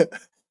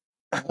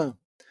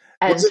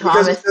 And Was it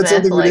because he Thomas said Smith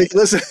something like,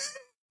 ridiculous?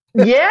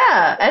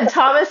 yeah, and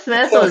Thomas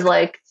Smith was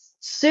like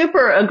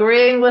super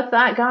agreeing with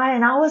that guy,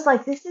 and I was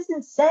like, this is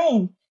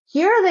insane.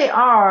 Here they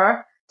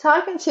are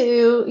talking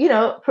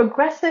to,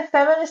 progressive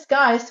feminist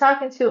guys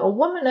talking to a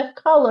woman of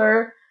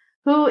color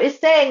who is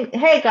saying,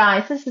 hey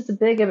guys, this is a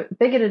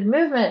bigoted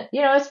movement.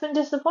 It's been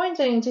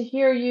disappointing to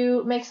hear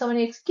you make so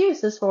many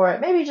excuses for it.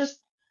 Maybe just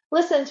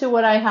listen to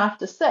what I have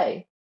to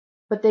say.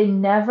 But they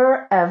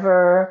never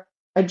ever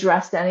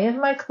addressed any of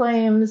my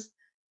claims.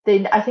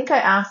 I think I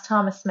asked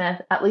Thomas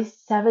Smith at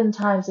least 7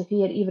 times if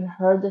he had even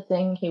heard the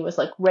thing he was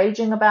like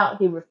raging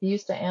about. He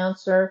refused to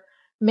answer.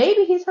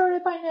 Maybe he's heard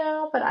it by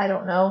now, but I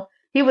don't know.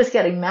 He was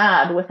getting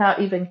mad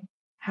without even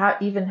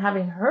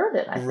having heard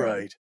it, I think.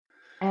 Right.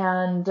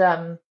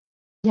 And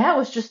yeah, it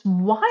was just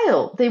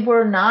wild. They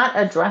were not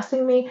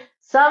addressing me.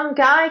 Some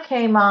guy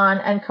came on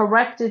and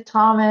corrected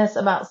Thomas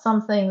about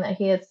something that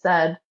he had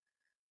said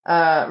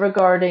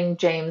regarding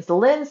James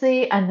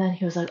Lindsay, and then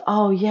he was like,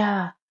 oh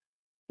yeah,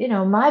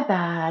 my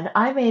bad.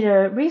 I made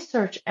a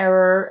research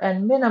error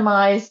and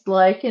minimized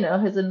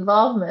his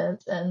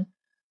involvement. And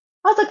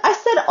I was like, I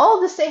said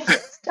all the same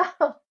stuff,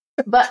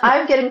 but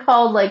I'm getting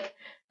called like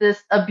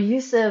this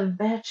abusive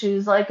bitch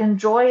who's like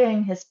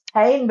enjoying his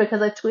pain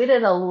because I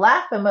tweeted a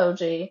laugh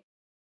emoji.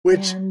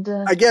 Which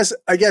I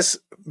guess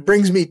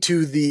brings me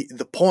to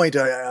the point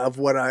of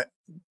what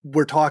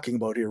we're talking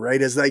about here,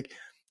 right? Is like,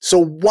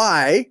 so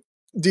why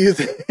do you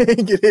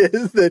think it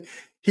is that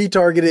he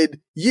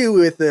targeted you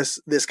with this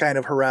kind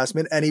of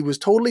harassment, and he was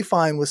totally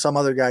fine with some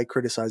other guy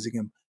criticizing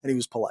him, and he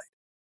was polite?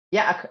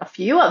 Yeah, a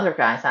few other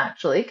guys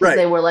actually, because Right.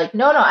 They were like,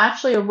 no,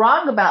 actually you're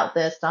wrong about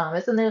this,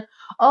 Thomas. And they're,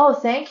 oh,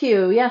 thank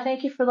you. Yeah,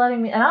 thank you for letting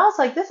me. And I was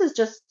like, this is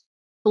just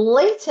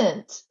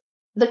blatant.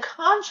 The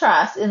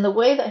contrast in the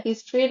way that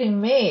he's treating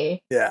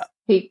me. Yeah.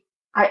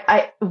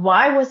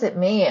 Why was it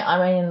me?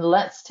 I mean,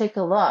 let's take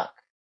a look.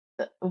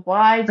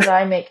 Why did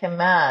I make him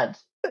mad?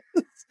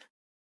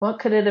 What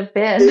could it have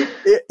been?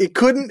 It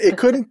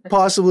couldn't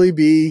possibly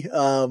be.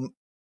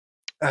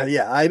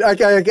 Yeah,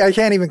 I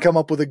can't even come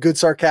up with a good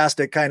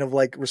sarcastic kind of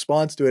like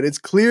response to it. It's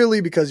clearly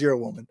because you're a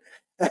woman.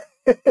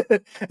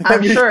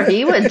 I'm sure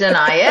he would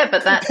deny it,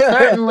 but that's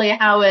certainly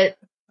how it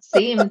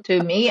seemed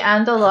to me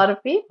and a lot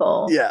of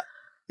people. Yeah.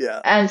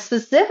 Yeah. And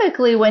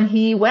specifically when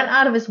he went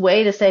out of his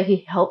way to say he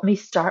helped me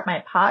start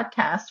my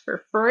podcast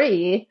for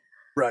free.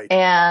 Right.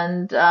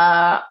 And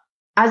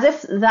as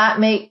if that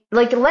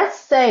let's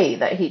say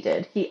that he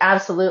did. He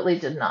absolutely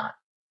did not.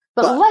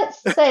 But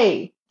let's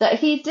say that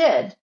he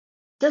did.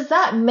 Does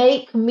that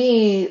make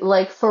me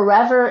like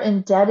forever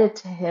indebted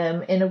to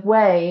him in a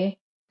way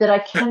that I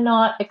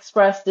cannot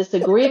express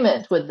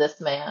disagreement with this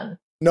man?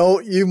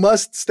 No, you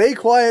must stay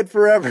quiet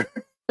forever.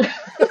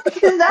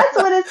 Because that's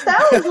what it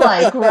sounds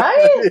like,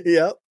 right?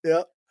 Yep.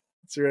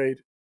 That's right.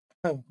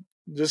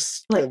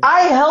 Just like,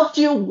 I helped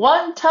you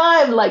one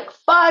time, like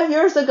 5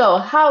 years ago.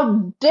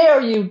 How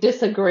dare you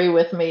disagree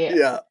with me?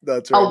 Yeah,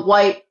 that's right. A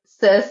white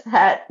cis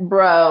het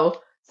bro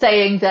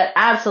saying that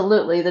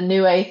absolutely the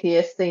new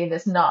atheist scene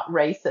is not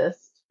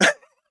racist.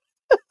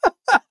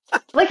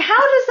 Like, how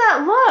does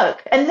that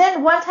look? And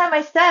then one time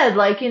I said,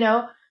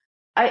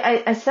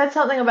 I said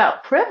something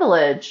about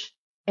privilege,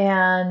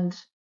 and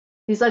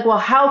he's like, well,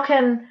 how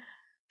can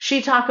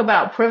she talk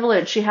about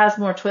privilege? She has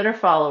more Twitter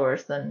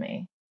followers than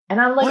me. And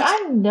I'm like,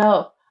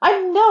 what? I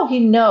know he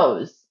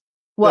knows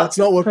what that's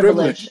not what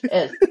privilege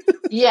is.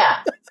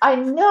 Yeah, I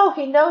know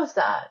he knows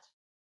that.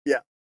 Yeah.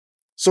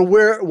 So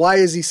why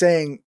is he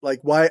saying,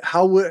 like,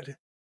 how would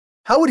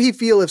he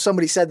feel if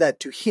somebody said that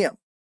to him?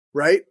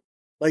 Right?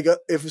 Like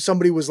if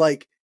somebody was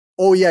like,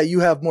 oh yeah, you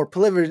have more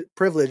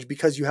privilege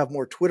because you have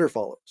more Twitter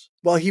followers.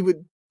 Well, he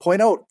would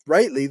point out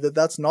rightly that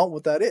that's not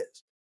what that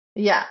is.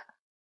 Yeah.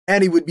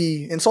 And he would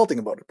be insulting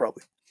about it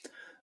probably.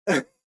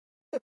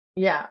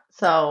 Yeah.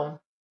 So,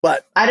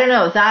 but I don't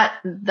know,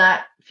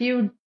 that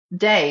few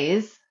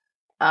days,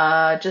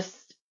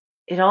 just,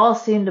 it all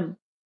seemed to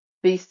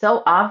be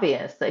so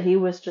obvious that he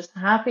was just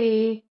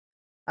happy,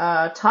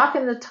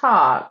 talking the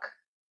talk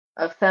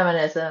of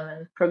feminism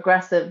and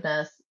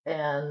progressiveness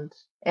and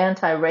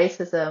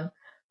anti-racism.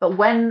 But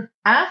when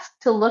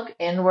asked to look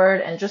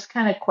inward and just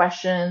kind of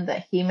question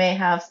that he may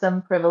have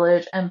some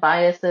privilege and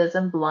biases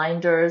and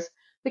blinders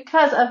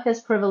because of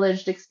his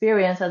privileged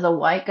experience as a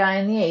white guy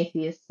in the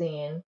atheist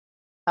scene,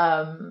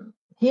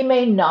 he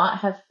may not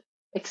have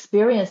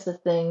experienced the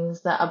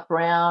things that a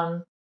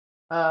brown,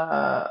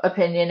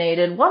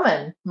 opinionated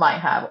woman might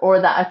have,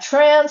 or that a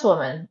trans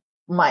woman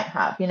might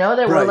have.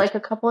 There were like a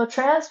couple of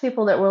trans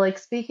people that were like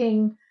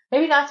speaking,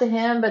 maybe not to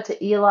him, but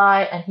to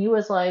Eli, and he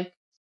was like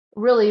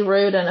really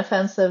rude and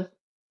offensive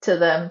to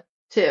them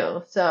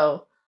too.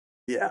 So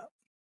yeah.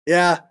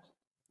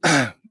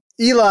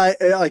 Eli,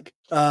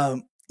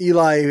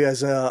 Eli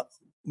as a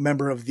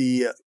member of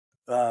the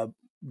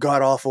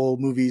God Awful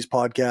Movies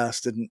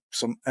podcast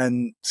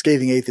and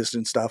Scathing Atheist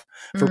and stuff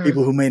for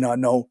people who may not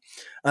know.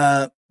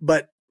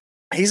 But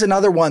he's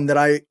another one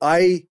that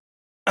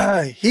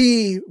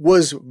he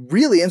was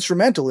really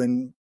instrumental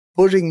in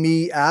putting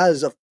me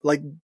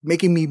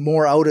making me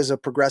more out as a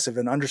progressive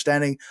and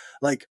understanding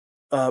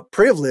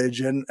privilege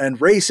and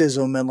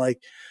racism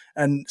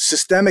and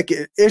systemic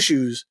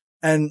issues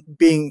and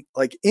being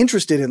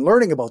interested in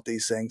learning about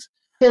these things.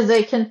 Because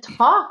they can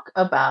talk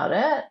about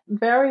it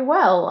very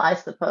well, I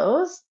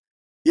suppose.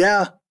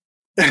 Yeah.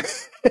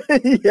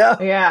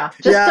 Yeah.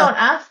 Just don't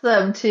ask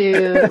them to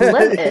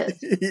live it.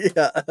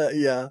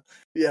 Yeah.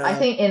 I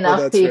think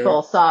enough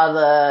people saw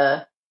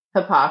the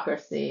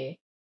hypocrisy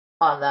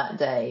on that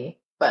day,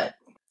 but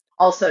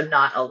also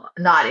not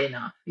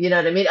enough. You know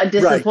what I mean? A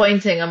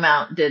disappointing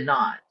amount did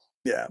not.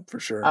 Yeah, for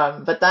sure.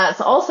 But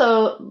that's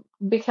also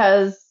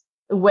because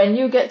when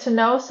you get to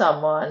know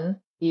someone,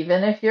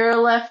 even if you're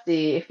a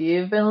lefty, if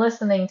you've been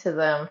listening to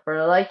them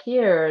for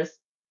years,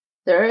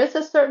 there is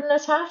a certain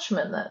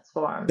attachment that's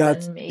formed.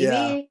 And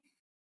maybe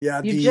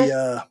what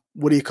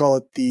do you call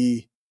it?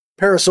 The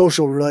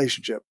parasocial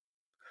relationship.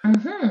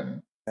 Mm-hmm.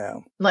 Yeah.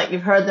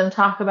 You've heard them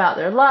talk about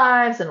their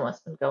lives and what's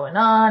been going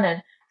on.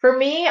 And for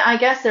me, I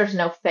guess there's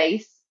no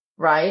face,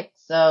 right?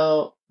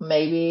 So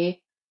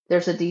maybe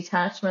there's a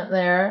detachment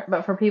there.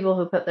 But for people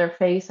who put their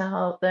face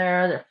out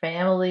there, their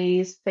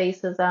families'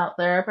 faces out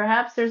there,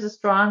 perhaps there's a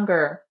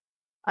stronger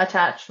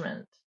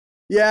attachment.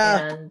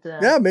 Yeah. And,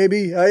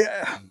 maybe.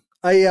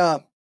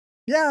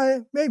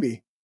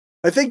 Maybe.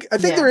 I think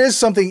there is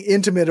something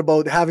intimate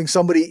about having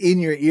somebody in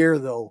your ear,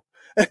 though.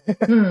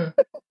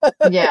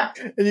 Yeah.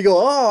 And you go,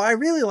 oh, I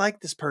really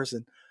like this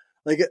person.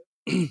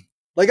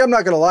 I'm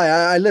not gonna lie.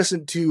 I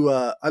listened to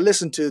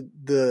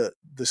the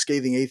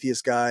Scathing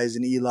Atheist guys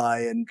and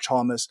Eli and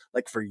Thomas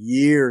for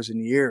years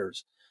and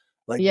years.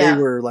 They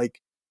were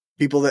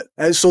people that.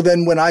 And so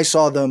then when I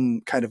saw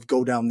them kind of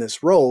go down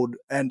this road,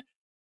 and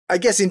I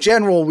guess in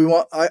general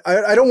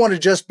I don't want to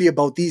just be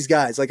about these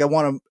guys. I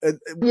want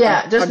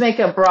to make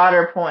a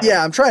broader point.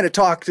 Yeah, I'm trying to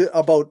talk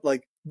about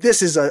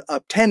this is a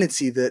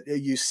tendency that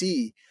you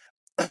see.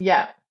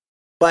 Yeah.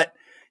 But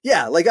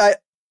yeah,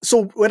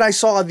 so when I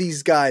saw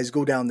these guys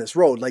go down this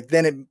road,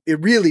 then it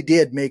really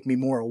did make me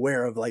more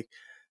aware of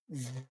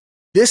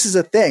this is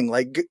a thing.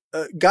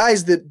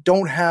 Guys that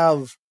don't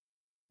have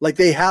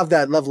they have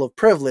that level of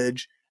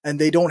privilege and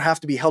they don't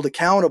have to be held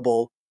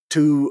accountable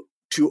to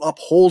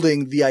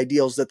upholding the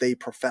ideals that they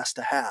profess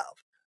to have.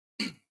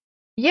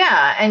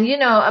 Yeah, and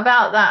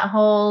about that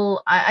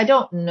whole, I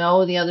don't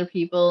know the other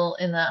people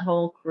in that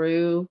whole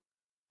crew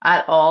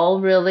at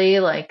all, really,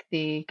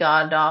 the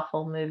God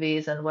Awful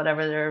Movies and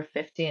whatever their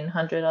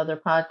 1,500 other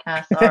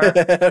podcasts are.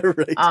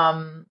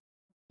 Right.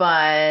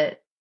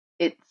 But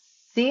it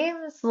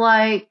seems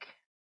like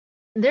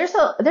there's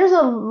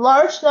a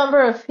large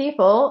number of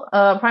people,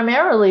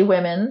 primarily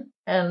women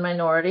and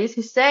minorities,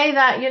 who say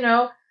that,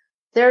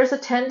 there's a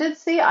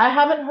tendency. I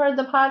haven't heard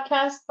the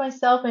podcast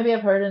myself. Maybe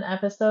I've heard an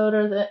episode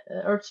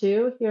or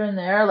two here and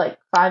there,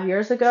 5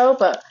 years ago,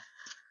 but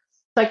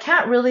so I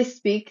can't really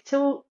speak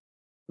to.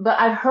 But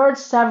I've heard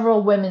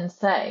several women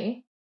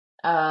say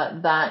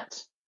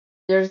that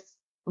there's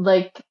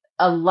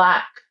a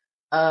lack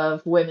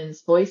of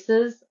women's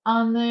voices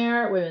on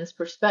there, women's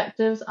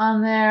perspectives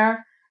on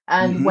there.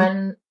 And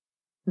when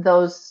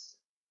those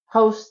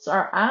hosts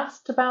are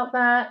asked about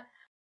that,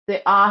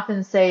 they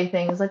often say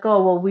things like,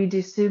 oh, well, we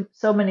do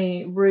so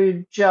many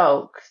rude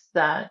jokes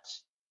that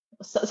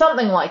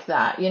something like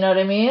that. You know what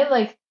I mean?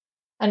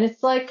 And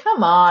it's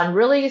come on,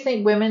 really? You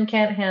think women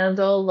can't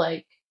handle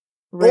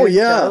rude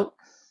jokes?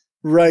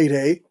 Right,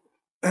 eh?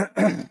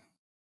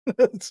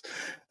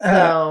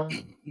 So,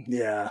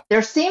 yeah.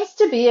 There seems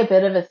to be a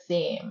bit of a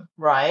theme,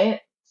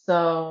 right?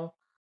 So,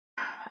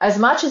 as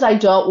much as I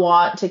don't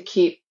want to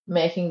keep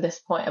making this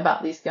point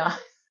about these guys,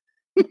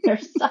 they're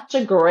such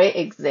a great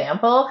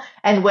example.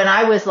 And when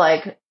I was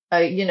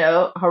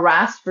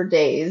harassed for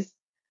days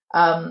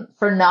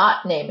for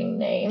not naming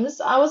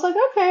names, I was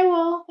okay,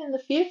 well, in the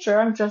future,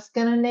 I'm just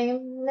going to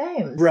name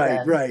names. Right,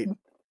 then. right.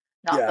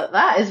 Not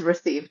that is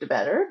received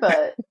better,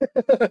 but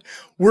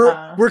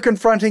we're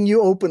confronting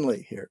you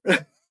openly here.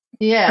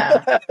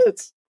 Yeah.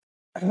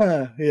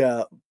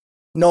 Yeah.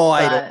 No,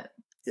 I don't.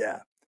 Yeah.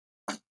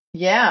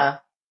 Yeah.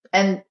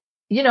 And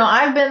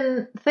I've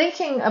been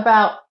thinking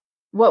about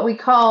what we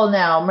call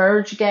now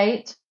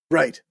MergeGate.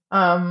 Right.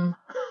 A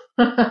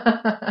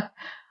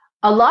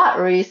lot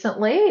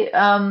recently,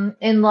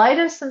 in light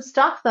of some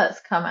stuff that's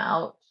come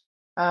out.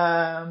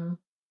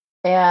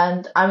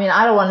 And I mean,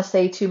 I don't want to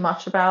say too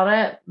much about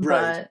it,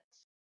 but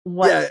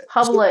what's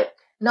public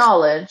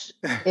knowledge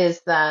is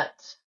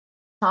that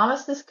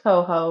Thomas's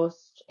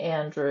co-host,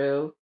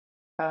 Andrew,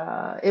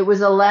 it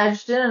was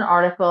alleged in an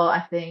article,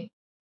 I think,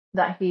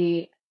 that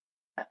he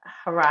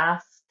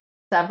harassed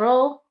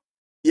several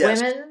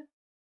women.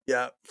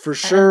 Yeah, for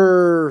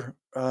sure.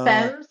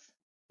 Femmes.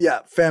 Yeah,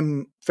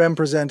 femme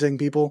presenting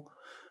people.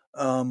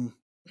 And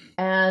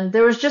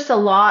there was just a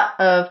lot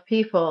of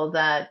people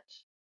that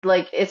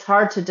like it's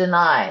hard to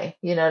deny,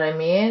 you know what I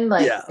mean?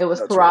 Like Yeah, it was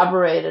that's right.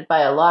 corroborated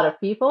by a lot of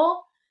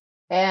people.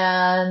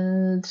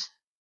 And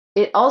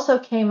it also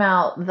came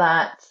out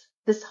that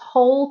this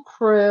whole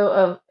crew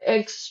of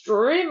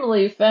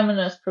extremely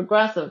feminist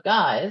progressive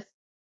guys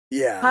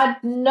Yeah.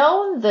 had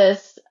known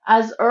this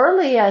as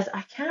early as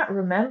I can't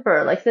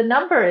remember. Like the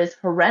number is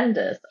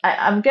horrendous.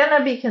 I'm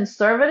gonna be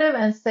conservative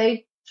and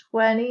say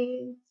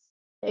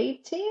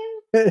 2018,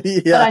 but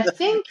Yeah. I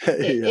think Yeah.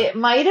 it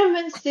might have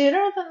been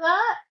sooner than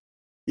that.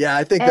 Yeah,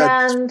 I think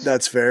And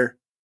that's fair.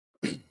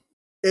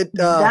 It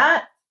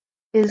that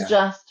is yeah.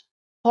 just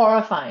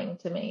horrifying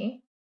to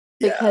me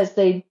Yeah. because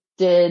they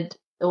did,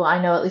 well,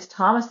 I know at least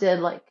Thomas did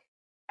like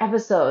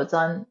episodes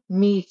on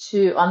Me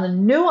Too, on the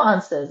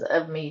nuances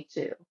of Me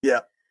Too.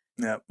 Yeah.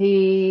 Yeah.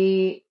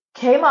 He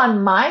came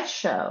on my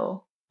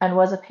show and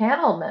was a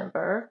panel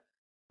member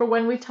for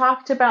when we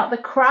talked about the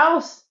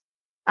Krauss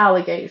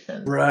allegations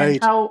and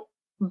Right. how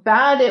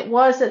bad it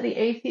was that the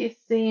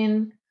atheist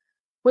scene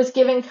was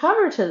giving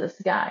cover to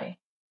this guy.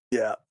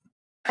 Yeah.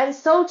 And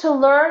so to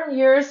learn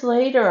years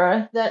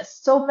later that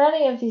so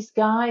many of these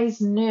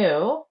guys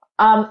knew,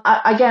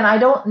 again, I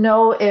don't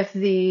know if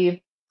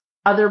the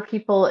other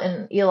people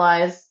in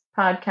Eli's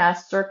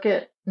podcast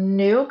circuit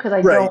knew because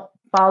I Right. don't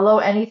follow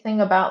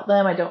anything about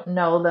them. I don't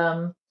know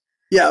them.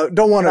 Yeah,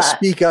 don't want to But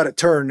speak out of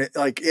turn,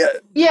 like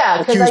yeah,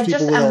 because accuse I people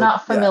just am without.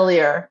 not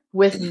familiar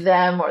with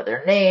them or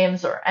their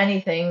names or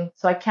anything.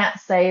 So I can't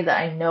say that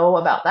I know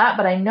about that.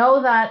 But I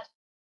know that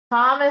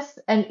Thomas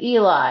and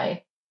Eli,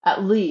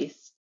 at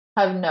least,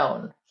 have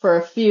known for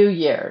a few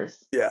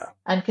years Yeah.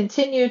 and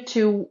continue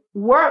to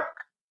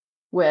work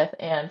with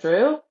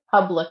Andrew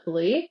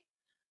publicly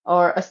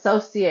or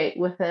associate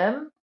with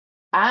him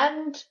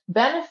and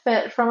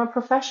benefit from a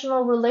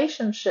professional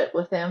relationship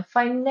with him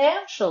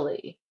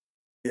financially.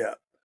 Yeah.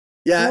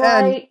 Yeah,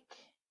 and Like,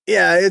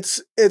 yeah,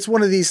 it's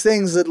one of these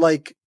things that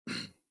like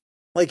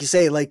you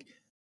say, like,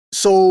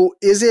 so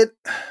is it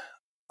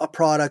a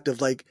product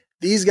of like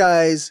these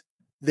guys,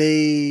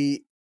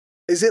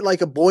 is it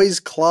like a boys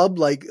club?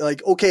 Like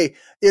okay,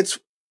 it's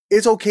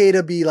okay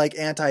to be like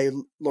anti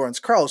Lawrence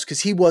Krauss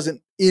because he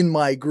wasn't in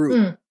my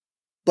group.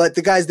 But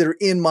the guys that are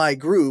in my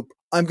group,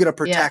 I'm gonna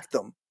protect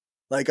them.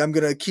 Like I'm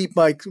gonna keep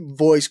my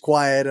voice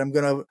quiet. I'm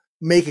gonna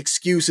make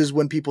excuses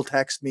when people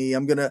text me.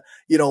 I'm gonna,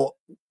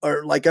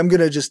 or like I'm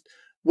gonna just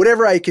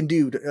whatever I can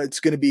do. It's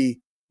gonna be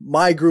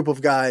my group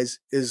of guys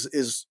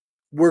is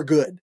we're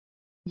good.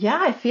 yeah,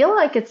 I feel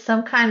like it's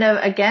some kind of,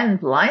 again,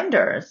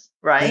 blinders,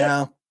 right?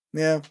 Yeah.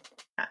 Yeah.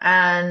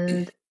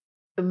 And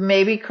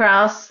maybe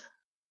Krauss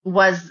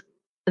was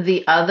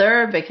the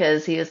other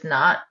because he is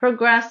not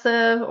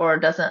progressive or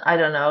doesn't, I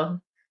don't know.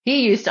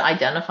 He used to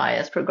identify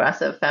as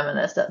progressive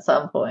feminist at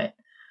some point.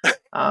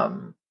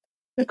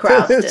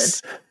 Krauss did.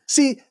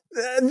 See,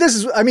 this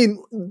is, I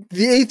mean,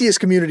 the atheist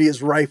community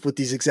is rife with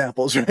these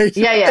examples, right?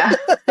 Yeah.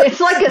 It's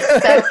like a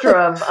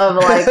spectrum of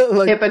like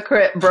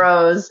hypocrite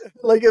bros.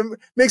 Like it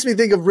makes me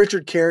think of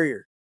Richard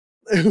Carrier,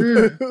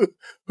 who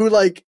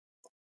like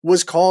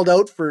was called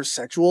out for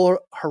sexual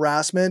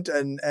harassment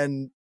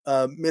and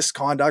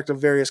misconduct of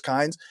various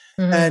kinds.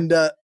 And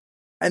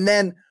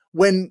then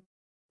when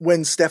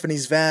Stephanie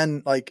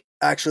Zvan like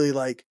actually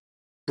like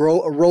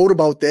wrote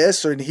about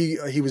this, or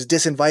he was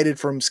disinvited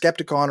from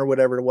Skepticon or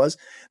whatever it was,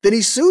 then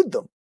he sued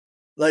them.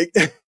 Like,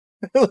 and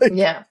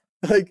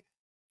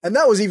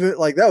that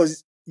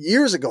was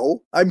years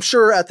ago. I'm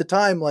sure at the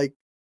time, like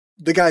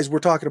the guys we're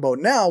talking about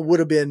now would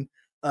have been,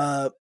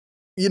 they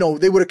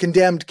would have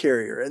condemned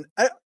Carrier, and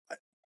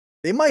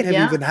they might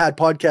have even had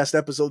podcast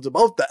episodes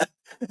about that.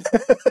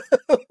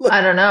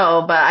 I don't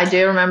know, but I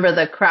do remember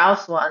the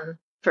Krauss one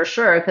for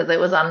sure because it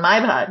was on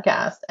my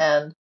podcast,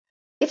 and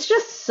it's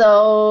just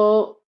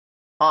so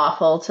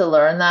awful to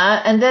learn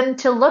that, and then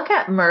to look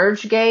at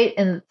Mergegate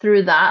and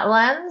through that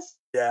lens.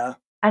 Yeah.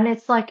 And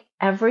it's like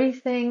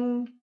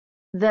everything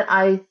that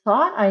I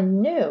thought I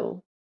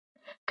knew.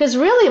 Because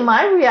really,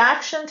 my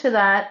reaction to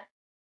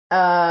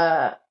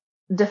that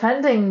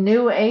defending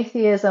new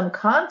atheism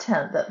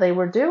content that they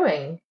were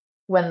doing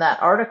when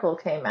that article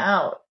came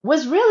out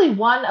was really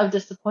one of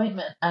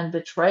disappointment and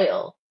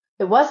betrayal.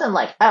 It wasn't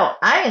like, oh,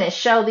 I'm going to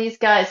show these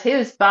guys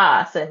who's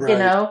boss. And,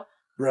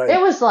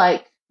 it was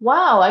like,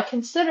 wow,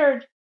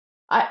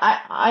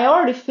 I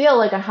already feel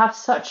like I have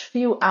such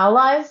few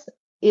allies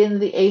in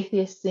the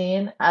atheist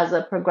scene as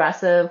a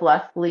progressive,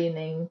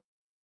 left-leaning,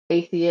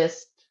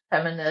 atheist,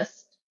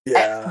 feminist,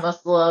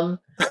 ex-Muslim.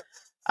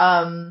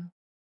 And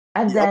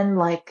then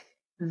like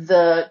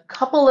the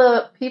couple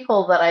of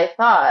people that I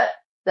thought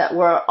that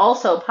were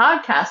also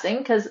podcasting,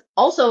 because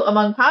also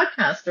among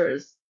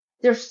podcasters,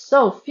 there's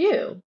so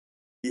few.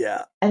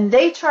 Yeah. And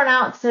they turn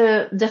out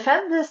to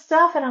defend this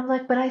stuff, and I'm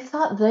like, but I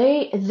thought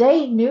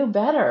they knew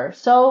better.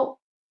 So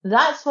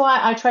that's why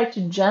I tried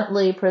to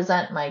gently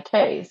present my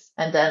case,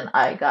 and then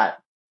I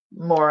got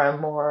more and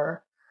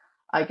more,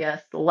 I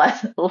guess,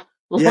 less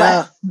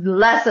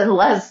and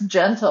less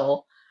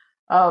gentle.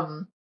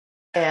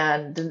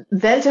 And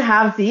then to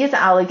have these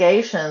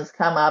allegations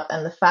come up,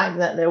 and the fact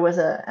that there was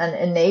an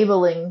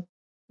enabling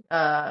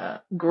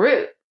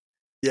group.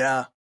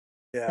 Yeah.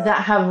 Yeah.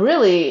 that have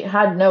really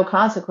had no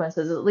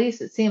consequences. At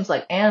least it seems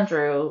like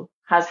Andrew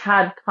has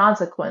had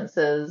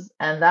consequences,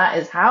 and that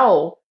is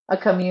how a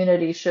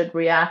community should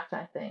react,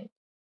 I think.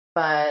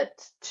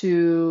 But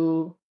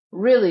to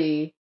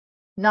really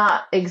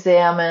not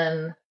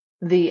examine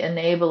the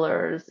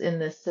enablers in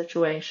this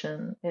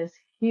situation is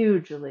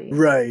hugely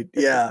Right.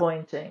 Yeah.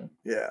 disappointing.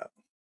 Yeah.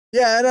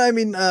 Yeah. And I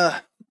mean,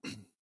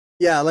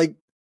 yeah, like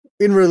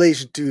in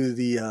relation to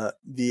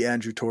the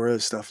Andrew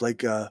Torres stuff,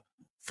 like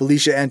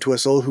Felicia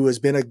Entwistle, who has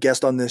been a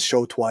guest on this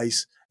show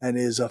twice and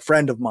is a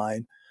friend of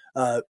mine,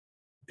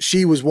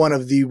 she was one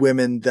of the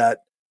women that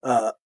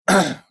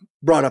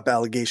brought up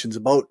allegations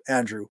about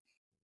Andrew.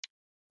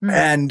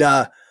 And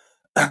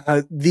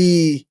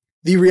the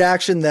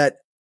reaction that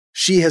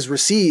she has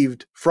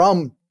received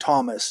from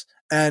Thomas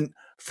and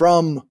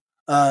from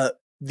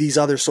these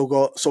other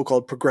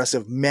so-called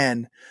progressive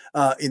men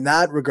in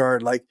that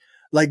regard, like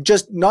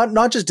just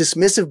not just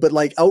dismissive, but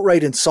like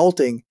outright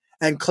insulting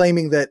and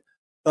claiming that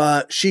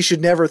she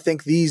should never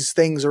think these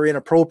things are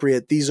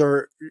inappropriate. These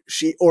are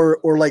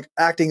or like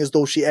acting as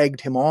though she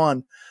egged him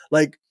on.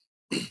 Like,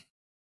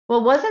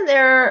 well, wasn't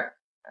there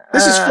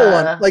this is full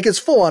on, like it's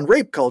full on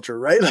rape culture,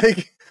 right?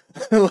 Like,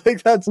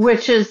 like that's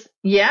which is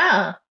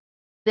yeah.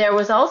 There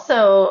was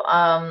also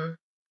I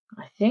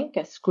think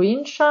a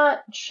screenshot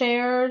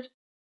shared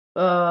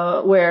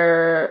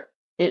where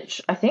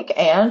I think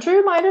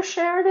Andrew might have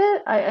shared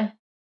it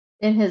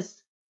in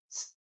his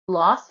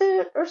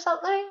lawsuit or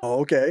something.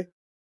 Oh, okay.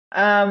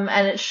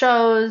 And it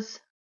shows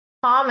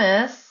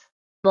Thomas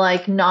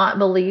like not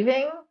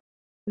believing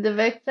the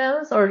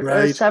victims or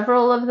Right.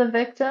 several of the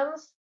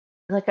victims.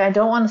 Like, I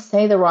don't want to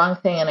say the wrong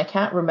thing and I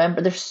can't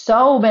remember. There's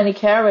so many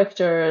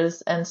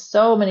characters and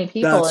so many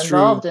people That's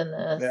involved true. in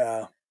this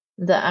Yeah.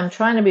 that I'm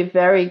trying to be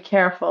very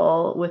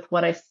careful with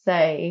what I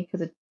say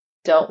because I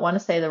don't want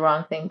to say the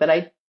wrong thing, but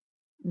I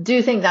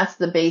do think that's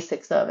the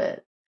basics of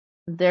it.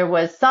 There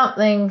was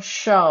something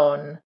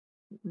shown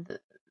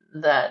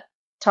that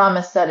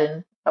Thomas said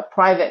in a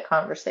private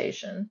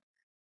conversation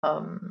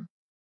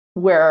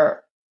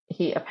where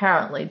he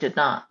apparently did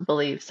not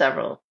believe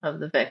several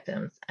of the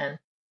victims, and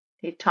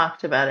he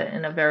talked about it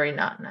in a very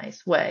not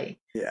nice way.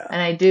 Yeah. And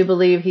I do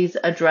believe he's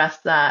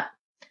addressed that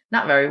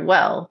not very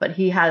well, but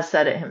he has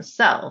said it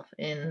himself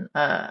in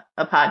a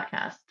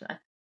podcast.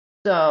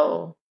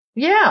 So,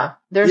 yeah,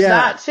 there's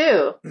that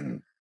too.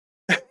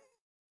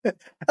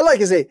 I like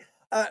to say,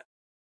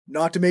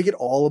 not to make it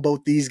all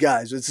about these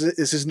guys.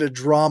 This isn't a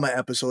drama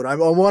episode. I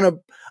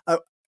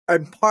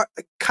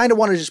kind of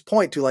want to just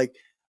point to like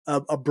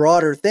a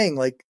broader thing.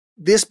 Like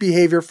this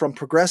behavior from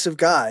progressive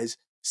guys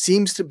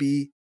seems to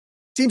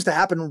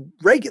happen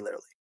regularly.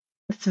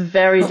 It's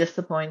very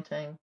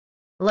disappointing.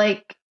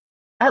 Like,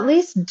 at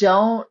least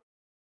don't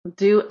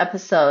do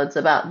episodes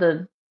about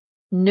the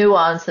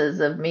nuances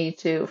of Me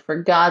Too,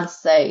 for God's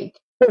sake.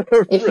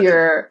 If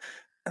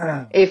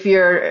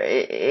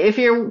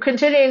you're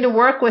continuing to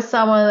work with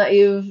someone that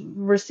you've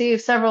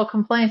received several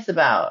complaints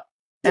about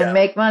and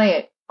make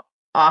money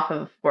off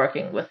of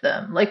working with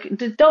them, like,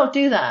 don't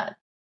do that.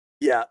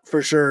 Yeah,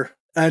 for sure.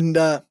 And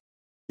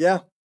yeah,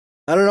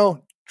 I don't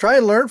know. Try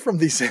and learn from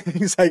these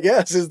things, I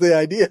guess, is the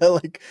idea.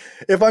 Like,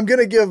 if I'm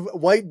gonna give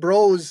white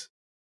bros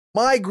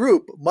my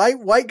group, my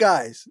white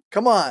guys,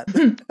 come on.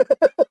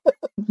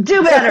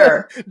 Do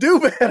better.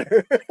 Do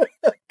better.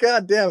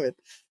 God damn it.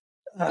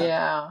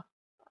 Yeah.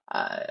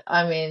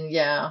 I mean,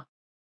 yeah.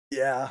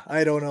 Yeah,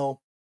 I don't know.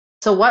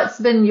 So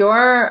what's been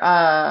your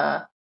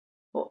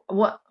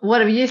what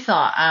have you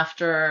thought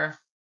after,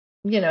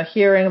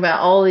 hearing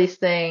about all these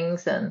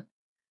things, and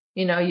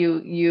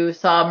you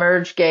saw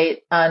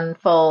MergeGate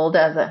unfold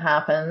as it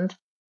happened.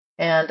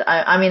 And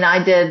I mean,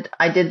 I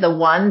did the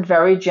one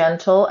very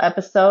gentle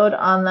episode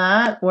on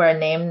that where I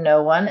named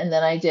no one. And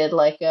then I did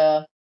like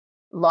a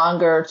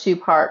longer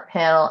 2-part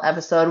panel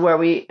episode where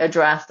we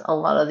addressed a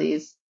lot of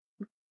these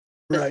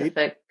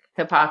specific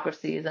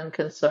hypocrisies and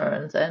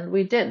concerns. And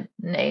we did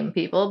name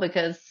people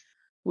because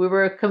we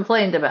were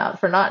complained about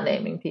for not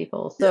naming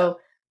people. So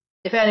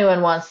if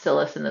anyone wants to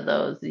listen to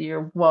those,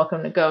 you're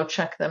welcome to go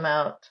check them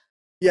out.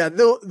 Yeah,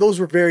 those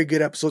were very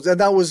good episodes. And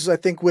that was, I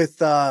think, with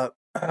the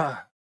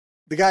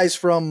guys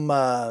from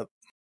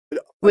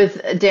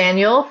with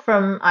Daniel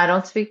from I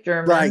Don't Speak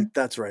German. Right,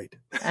 that's right.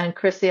 And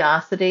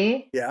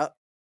Chrisiosity. Yeah.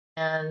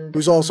 And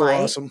who's also Mike,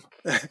 awesome.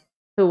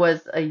 who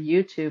was a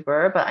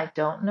YouTuber, but I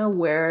don't know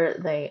where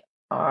they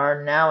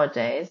are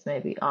nowadays,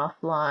 maybe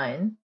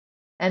offline.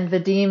 And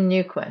Vadim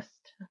Newquist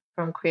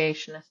from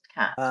Creationist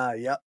Cat.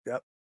 Yep.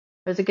 It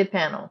was a good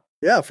panel.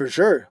 Yeah, for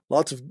sure.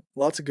 Lots of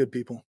good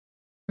people.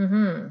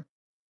 Mm-hmm.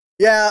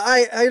 Yeah,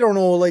 I don't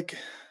know, like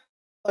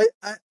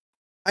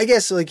I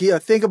guess, like, yeah,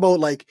 think about,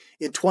 like,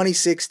 in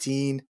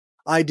 2016,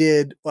 I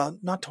did, well,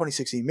 not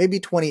 2016, maybe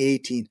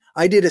 2018,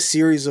 I did a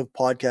series of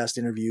podcast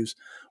interviews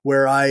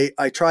where I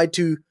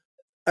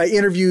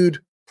interviewed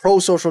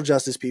pro-social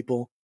justice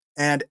people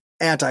and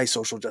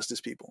anti-social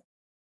justice people.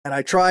 And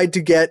I tried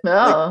to get,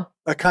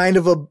 a kind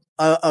of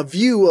a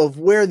view of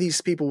where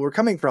these people were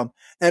coming from.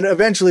 And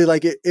eventually,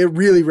 like, it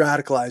really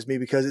radicalized me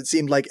because it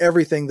seemed like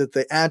everything that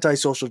the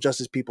anti-social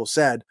justice people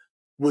said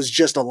was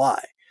just a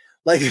lie.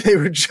 Like, they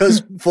were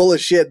just full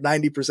of shit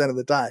 90% of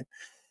the time.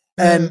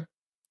 And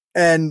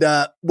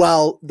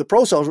while the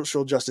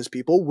pro-social justice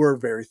people were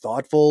very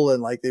thoughtful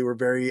and like they were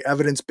very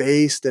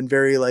evidence-based and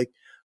very like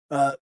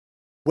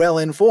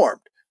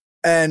well-informed,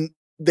 and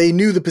they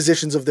knew the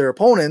positions of their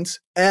opponents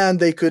and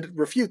they could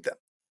refute them.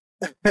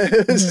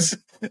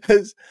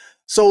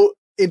 So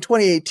in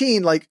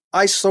 2018, like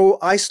I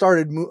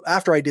started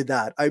after I did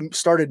that, I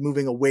started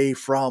moving away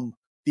from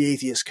the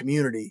atheist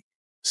community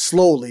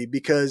slowly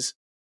because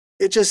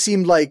it just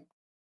seemed like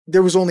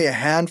there was only a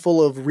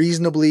handful of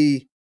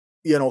reasonably,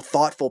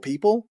 thoughtful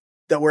people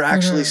that were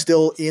actually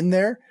still in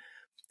there.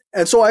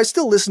 And so I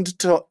still listened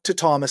to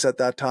Thomas at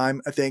that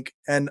time, I think,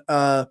 and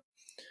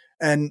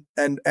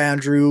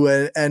Andrew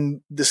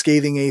and the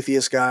Scathing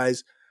Atheist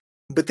guys.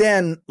 But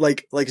then,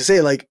 like I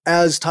say, like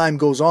as time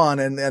goes on,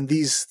 and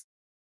these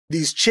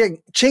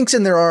chinks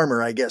in their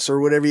armor, I guess, or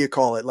whatever you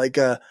call it, like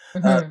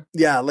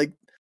like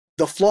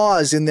the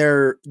flaws in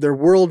their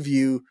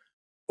worldview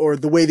or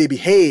the way they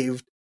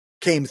behaved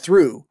came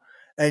through,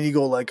 and you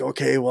go like,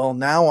 okay, well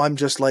now I'm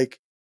just like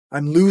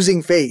I'm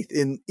losing faith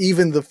in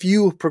even the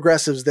few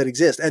progressives that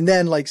exist. And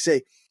then like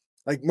say,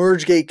 like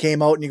Mergegate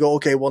came out, and you go,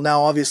 okay, well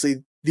now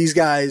obviously these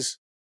guys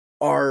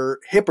are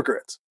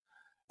hypocrites.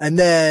 And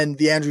then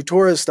the Andrew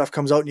Torres stuff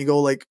comes out and you go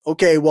like,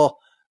 okay, well,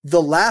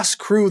 the last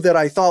crew that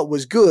I thought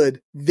was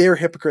good, they're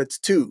hypocrites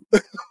too.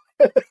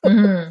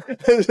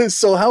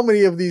 So how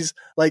many of these,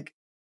 like,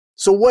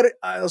 so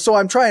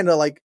I'm trying to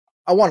like,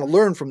 I want to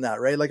learn from that,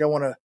 right? Like I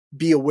want to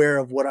be aware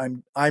of what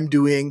I'm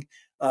doing,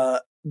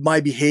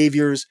 my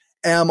behaviors.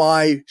 Am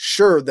I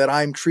sure that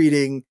I'm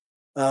treating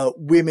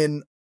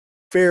women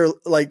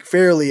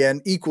fairly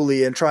and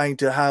equally and trying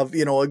to have,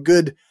 a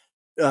good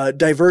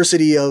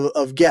diversity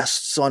of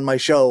guests on my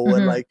show.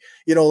 And like,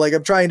 like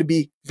I'm trying to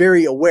be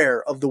very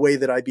aware of the way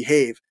that I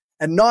behave,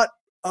 and not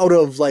out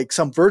of like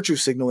some virtue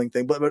signaling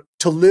thing, but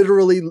to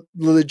literally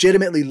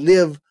legitimately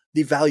live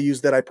the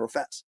values that I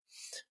profess.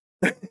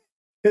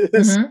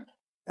 And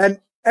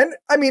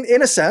I mean,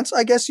 in a sense,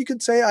 I guess you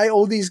could say I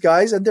owe these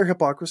guys and their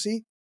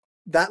hypocrisy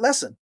that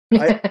lesson.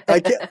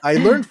 I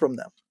learned from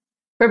them.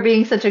 For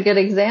being such a good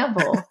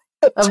example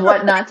of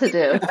what not to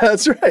do.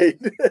 That's right.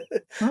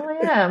 Oh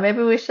yeah,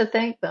 maybe we should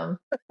thank them.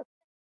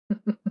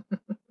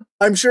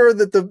 I'm sure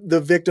that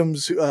the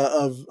victims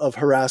of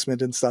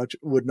harassment and such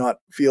would not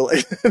feel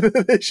like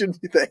they should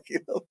be thanking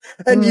them.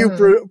 And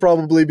you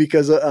probably,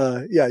 because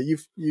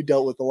you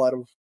dealt with a lot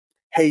of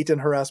hate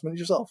and harassment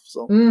yourself.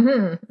 So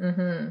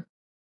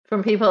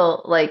from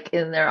people like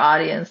in their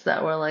audience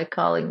that were like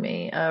calling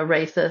me a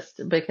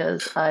racist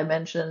because I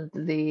mentioned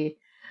the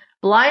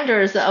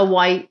blinders a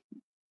white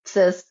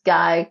cis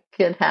guy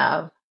could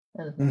have.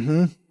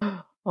 And,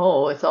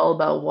 oh, it's all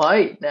about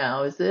white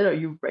now, is it? Are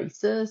you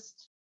racist?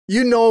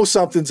 You know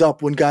something's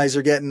up when guys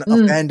are getting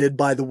offended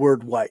by the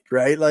word white,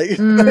 right? Like,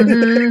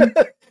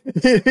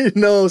 you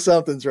know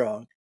something's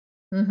wrong.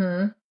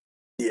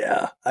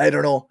 Yeah, I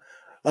don't know.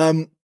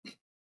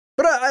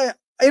 But I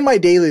in my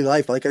daily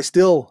life, like I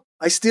still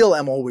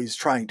am always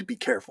trying to be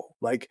careful.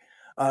 Like,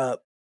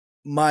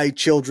 my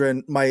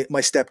children,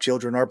 my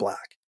stepchildren are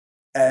black,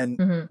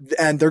 and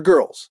they're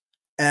girls.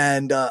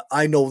 And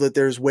I know that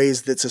there's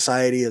ways that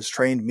society has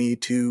trained me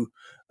to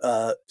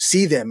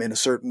see them in a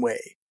certain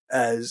way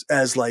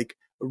as like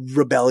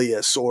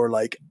rebellious or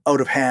like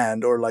out of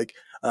hand or like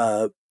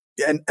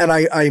and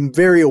I'm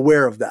very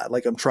aware of that.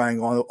 Like I'm trying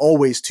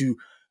always to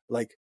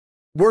like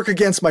work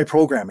against my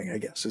programming, I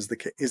guess is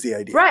the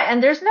idea. Right,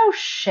 and there's no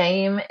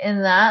shame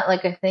in that.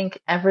 Like I think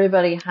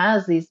everybody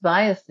has these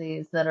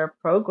biases that are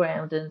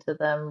programmed into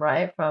them,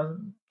 right,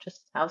 from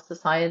just how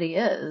society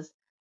is.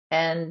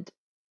 And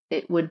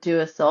it would do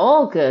us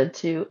all good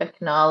to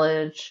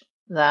acknowledge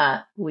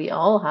that we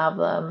all have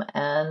them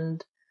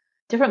and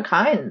different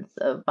kinds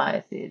of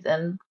biases,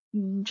 and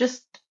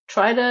just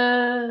try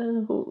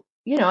to,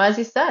 as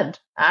you said,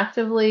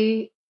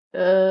 actively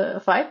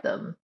fight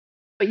them.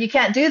 But you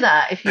can't do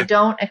that if you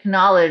don't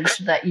acknowledge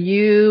that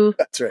you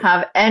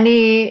have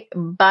any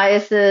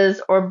biases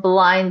or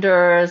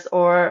blinders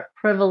or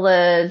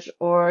privilege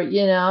or,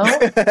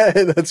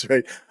 That's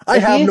right. I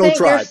have no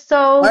tribe.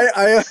 So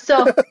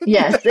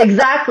yes,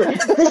 exactly.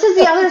 This is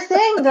the other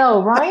thing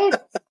though, right?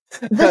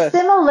 The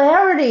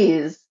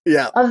similarities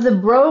of the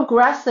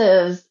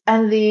Brogressives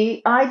and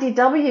the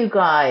IDW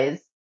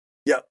guys.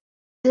 Yep.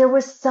 There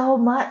was so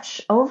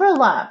much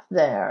overlap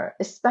there,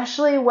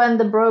 especially when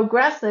the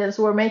Brogressives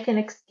were making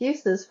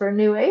excuses for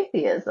new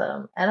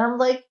atheism. And I'm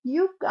like,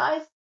 you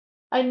guys,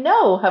 I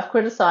know, have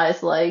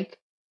criticized like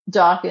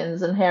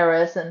Dawkins and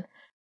Harris,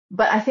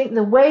 but I think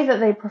the way that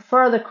they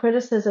prefer the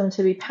criticism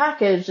to be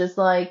packaged is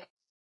like,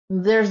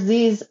 there's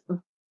these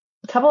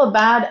couple of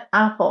bad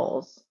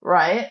apples,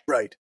 right?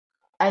 Right.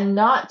 And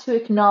not to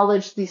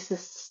acknowledge the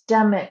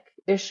systemic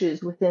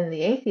issues within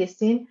the atheist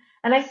scene.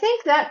 And I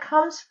think that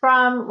comes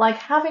from like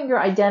having your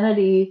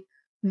identity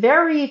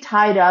very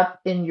tied up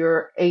in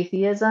your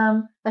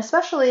atheism,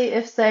 especially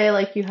if, say,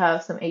 like you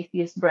have some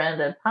atheist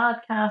branded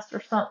podcasts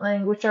or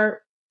something, which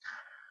are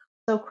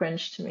so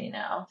cringe to me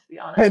now, to be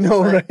honest. I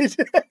know, But,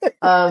 right?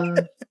 um,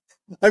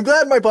 I'm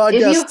glad my if you,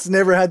 podcast's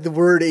never had the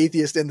word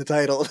atheist in the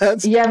title.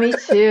 That's yeah, me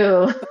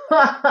too.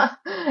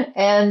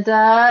 And,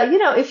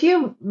 if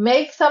you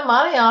make some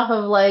money off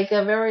of like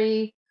a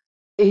very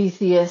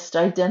atheist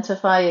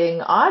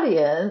identifying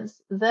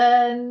audience,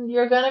 then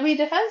you're going to be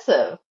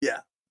defensive. yeah,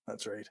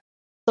 that's right.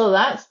 So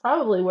that's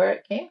probably where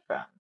it came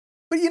from.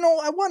 But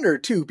I wonder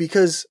too,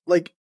 because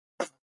like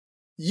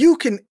you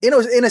can, in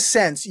a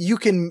sense, you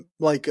can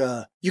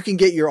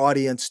get your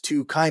audience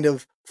to kind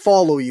of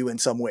follow you in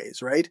some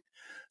ways, right?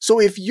 So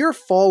if you're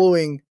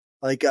following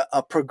like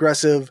a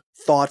progressive,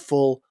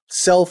 thoughtful,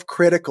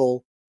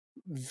 self-critical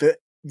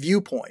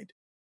viewpoint,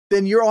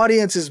 then your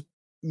audience is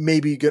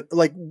maybe good.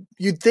 Like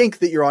you'd think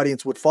that your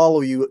audience would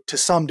follow you to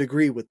some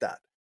degree with that.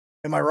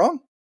 Am I wrong?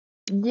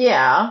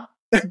 Yeah,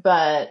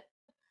 but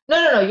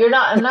no, you're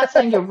not. I'm not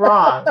saying you're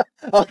wrong.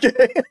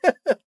 Okay.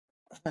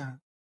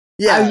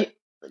 Yeah.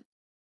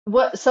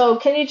 What? So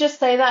can you just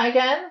say that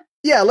again?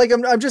 Yeah, like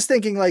I'm just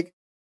thinking like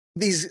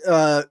these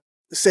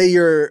say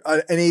you're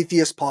an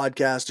atheist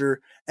podcaster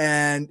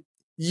and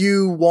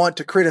you want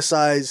to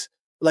criticize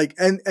like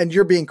and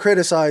you're being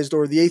criticized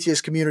or the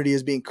atheist community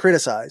is being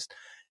criticized.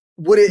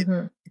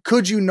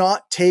 Could you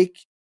not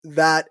take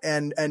that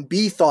and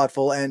be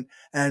thoughtful and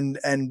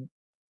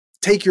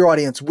take your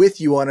audience with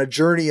you on a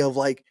journey of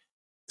like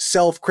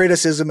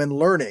self-criticism and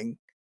learning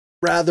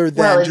rather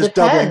than just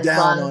doubling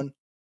down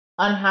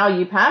on how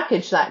you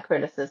package that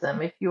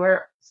criticism? If you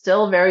are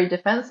still very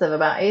defensive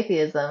about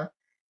atheism,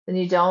 then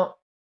you don't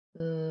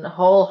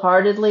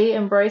wholeheartedly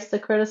embrace the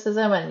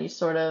criticism and you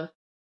sort of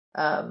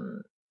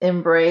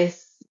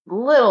embrace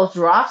little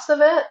drops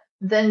of it,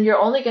 then you're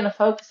only going to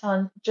focus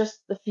on just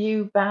the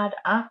few bad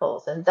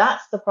apples. And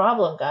that's the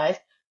problem, guys.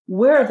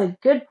 We're the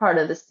good part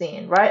of the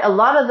scene, right? A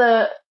lot of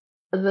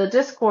the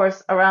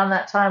discourse around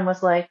that time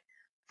was like,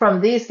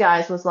 from these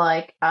guys was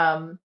like,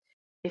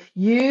 if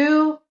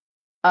you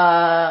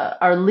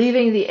are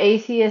leaving the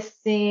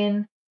atheist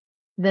scene,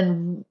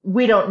 then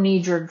we don't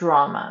need your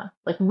drama.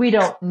 Like, we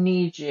don't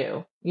need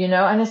you,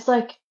 And it's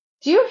like,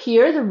 do you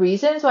hear the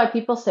reasons why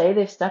people say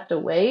they've stepped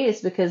away?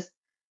 It's because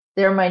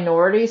they're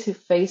minorities who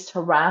faced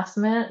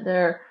harassment.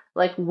 They're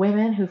like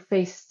women who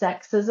face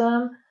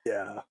sexism.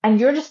 Yeah. And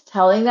you're just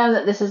telling them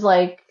that this is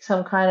like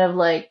some kind of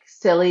like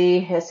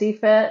silly hissy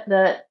fit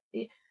that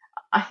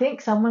I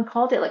think someone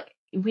called it like,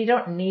 we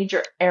don't need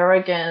your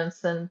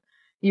arrogance and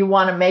you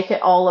want to make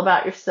it all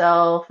about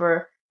yourself,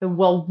 or,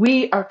 well,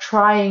 we are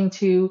trying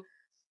to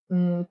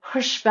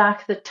push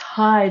back the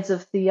tides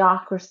of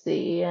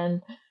theocracy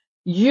and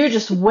you're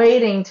just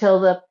waiting till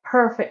the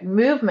perfect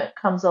movement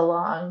comes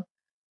along.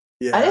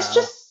 Yeah. And it's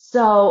just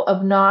so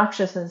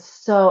obnoxious and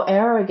so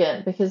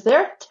arrogant because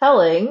they're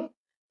telling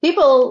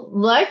people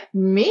like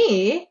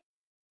me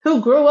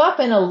who grew up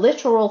in a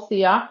literal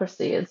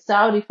theocracy in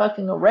Saudi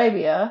fucking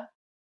Arabia,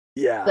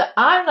 that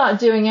I'm not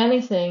doing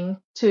anything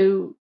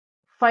to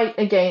fight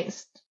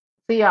against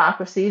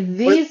theocracy.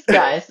 These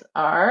guys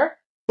are.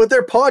 But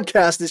their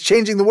podcast is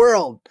changing the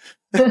world.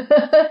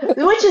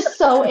 Which is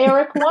so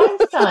Eric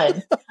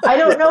Weinstein. I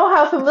don't know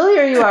how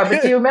familiar you are,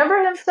 but do you remember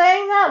him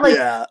saying that?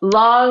 Like,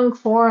 long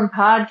form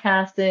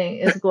podcasting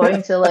is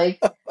going to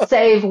like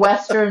save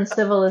Western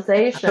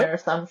civilization or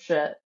some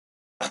shit.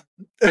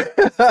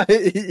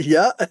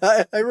 Yeah,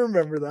 I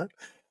remember that.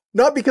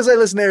 Not because I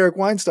listen to Eric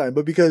Weinstein,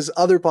 but because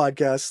other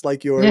podcasts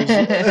like yours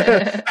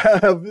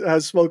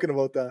have spoken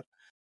about that.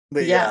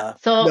 But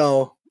so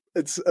no,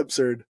 it's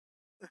absurd.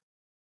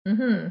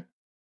 Mm-hmm.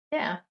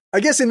 Yeah. I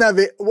guess in that,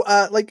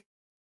 like,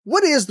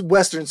 what is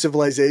Western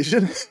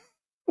civilization?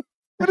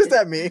 What does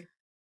that mean?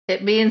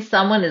 It means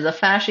someone is a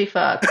fashy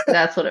fuck.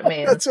 That's what it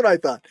means. That's what I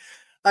thought.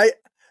 I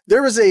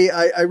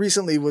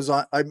recently was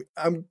on.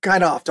 I'm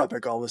kind of off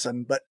topic all of a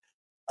sudden, but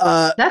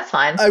that's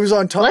fine. I was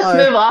on. Let's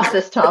move off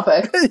this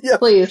topic, yeah,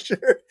 please.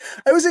 Sure.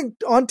 I was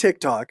on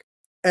TikTok,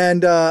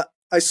 and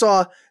I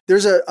saw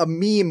there's a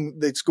meme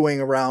that's going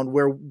around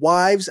where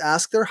wives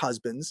ask their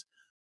husbands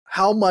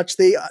how much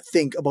they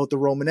think about the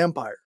Roman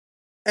Empire.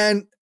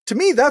 And to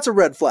me, that's a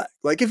red flag.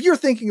 Like, if you're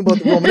thinking about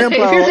the Roman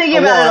Empire, if you're thinking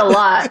about it a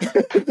lot,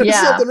 there's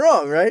something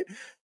wrong, right?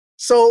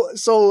 So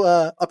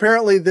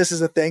apparently this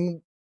is a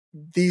thing.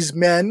 These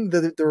men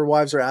that their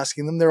wives are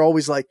asking them, they're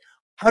always like,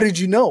 how did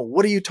you know?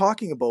 What are you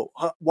talking about?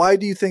 Why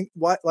do you think,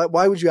 why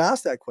would you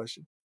ask that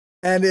question?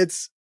 And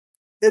it's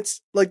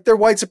like they're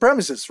white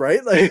supremacists,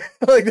 right?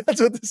 Like that's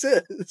what this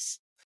is.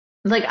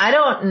 Like,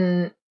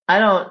 I'm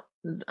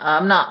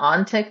not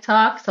on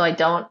TikTok, so I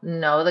don't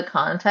know the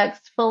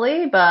context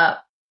fully,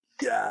 but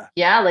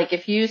yeah, like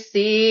if you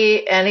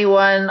see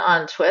anyone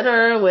on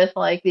Twitter with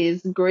like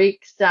these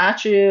Greek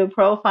statue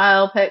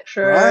profile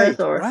pictures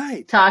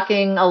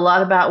talking a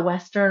lot about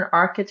Western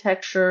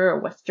architecture or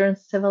Western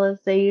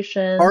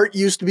civilization. Art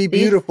used to be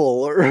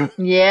beautiful.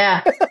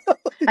 Yeah.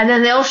 And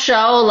then they'll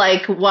show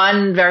like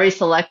one very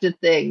selected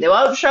thing. They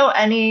won't show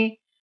any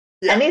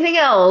Yeah. anything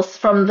else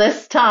from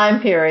this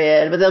time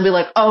period, but they'll be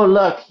like, oh,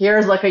 look,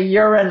 here's like a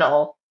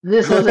urinal.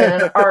 This was in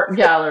an art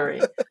gallery.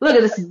 Look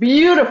at this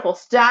beautiful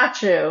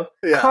statue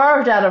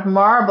carved out of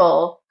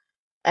marble,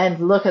 and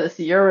look at this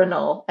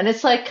urinal. And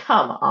it's like,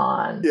 come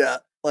on. Yeah,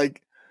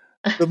 like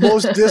the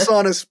most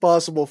dishonest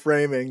possible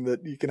framing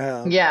that you can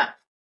have. Yeah.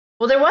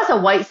 Well, there was a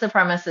white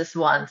supremacist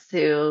once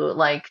who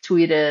like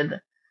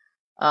tweeted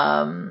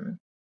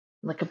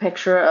like a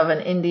picture of an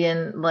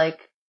Indian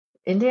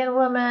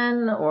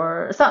woman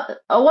or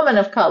a woman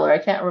of color, I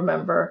can't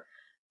remember,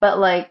 but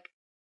like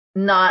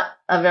not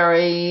a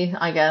very,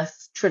 I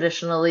guess,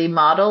 traditionally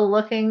model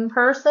looking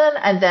person,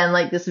 and then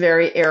like this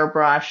very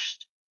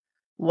airbrushed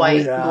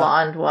white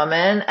blonde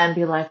woman, and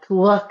be like,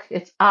 look,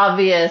 it's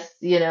obvious,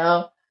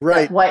 that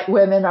white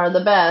women are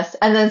the best.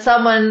 And then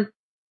someone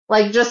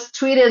like just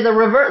tweeted the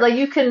revert, like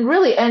you can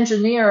really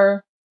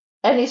engineer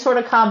any sort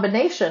of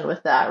combination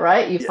with that,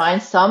 right? You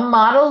find some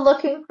model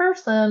looking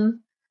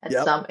person and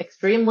some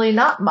extremely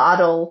not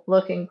model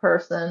looking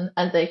person,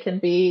 and they can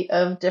be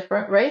of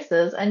different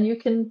races, and you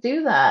can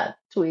do that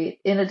tweet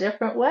in a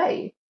different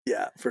way.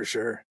 Yeah, for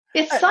sure.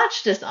 It's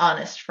such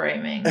dishonest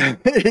framing.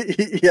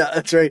 Yeah,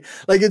 that's right.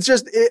 Like it's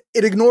just, it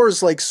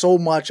ignores like so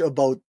much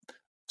about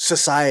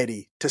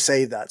society to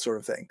say that sort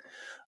of thing.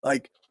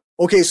 Like,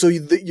 okay, so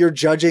you're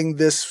judging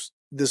this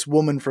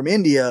woman from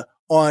India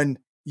on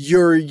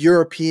your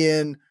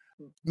European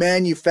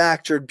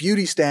manufactured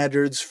beauty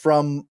standards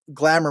from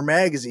Glamour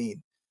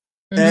magazine.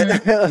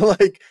 Mm-hmm. And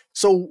like,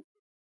 so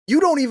you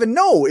don't even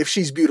know if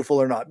she's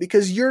beautiful or not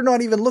because you're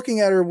not even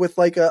looking at her with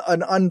like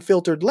an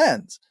unfiltered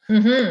lens.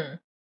 Mm-hmm.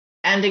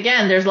 And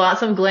again, there's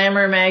lots of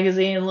Glamour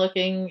magazine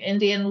looking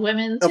Indian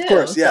women too. Of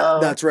course, yeah, so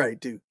that's right,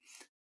 too.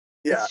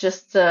 Yeah. It's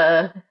just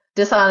a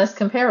dishonest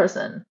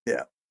comparison.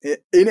 Yeah,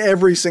 in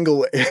every single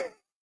way.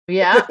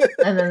 Yeah,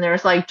 and then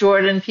there's like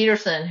Jordan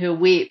Peterson who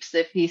weeps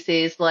if he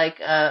sees like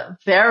a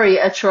very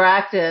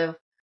attractive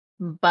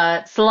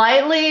but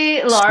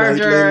slightly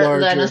larger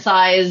than a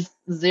size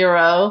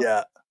 0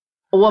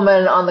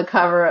 woman on the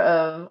cover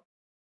of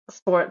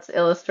Sports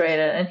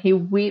Illustrated, and he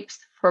weeps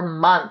for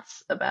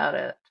months about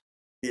it.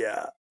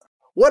 Yeah.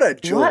 What a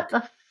joke.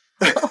 What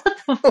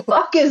the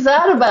fuck is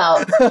that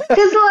about?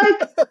 Because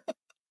like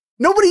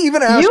nobody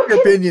even asked your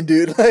opinion,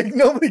 dude. Like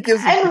nobody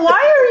gives. And why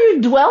are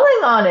you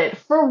dwelling on it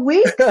for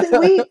weeks and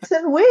weeks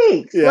and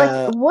weeks? Yeah.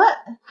 Like what?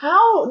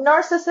 How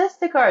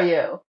narcissistic are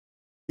you?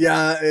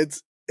 Yeah,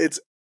 it's.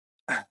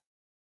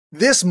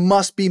 This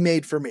must be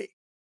made for me.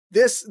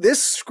 This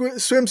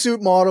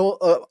swimsuit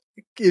model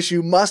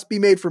issue must be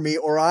made for me,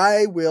 or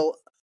I will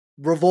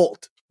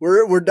revolt.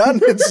 We're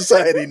done in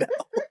society now.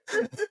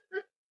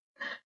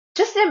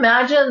 Just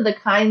imagine the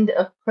kind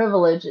of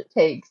privilege it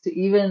takes to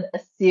even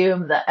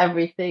assume that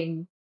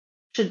everything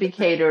should be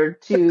catered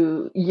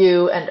to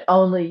you and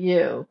only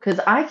you.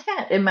 Because I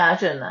can't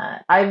imagine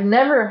that. I've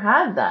never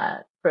had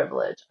that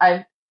privilege.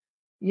 As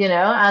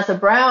a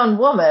brown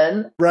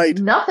woman, right,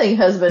 nothing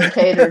has been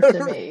catered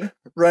to me.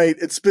 Right.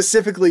 It's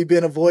specifically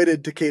been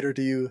avoided to cater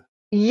to you.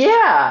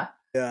 Yeah.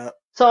 Yeah.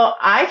 So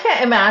I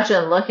can't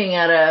imagine looking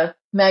at a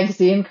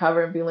magazine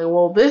cover and being like,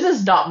 well, this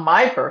is not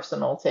my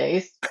personal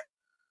taste.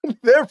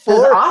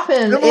 Therefore,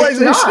 often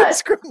civilization it's not.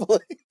 is crumbling.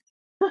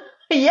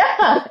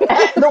 Yeah,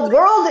 and the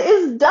world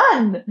is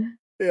done.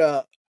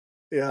 Yeah,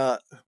 yeah.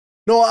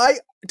 No,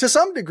 to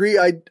some degree,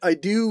 I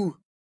do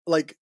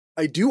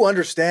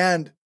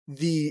understand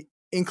the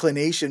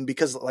inclination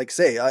because, like,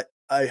 say,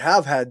 I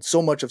have had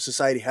so much of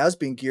society has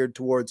been geared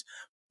towards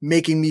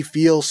making me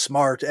feel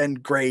smart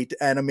and great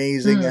and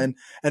amazing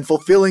and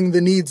fulfilling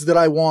the needs that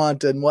I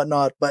want and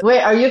whatnot. But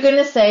wait, are you going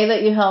to say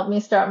that you helped me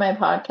start my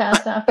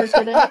podcast after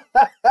today?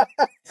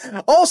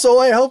 Also,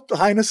 I helped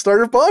Eiynah start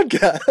her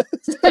podcast.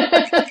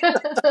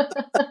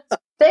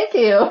 Thank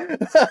you.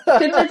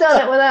 Couldn't have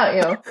done it without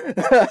you.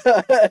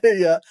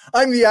 Yeah,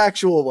 I'm the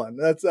actual one.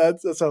 That's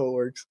how it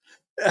works.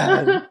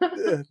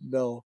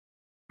 No,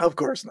 of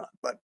course not.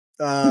 But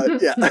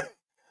yeah,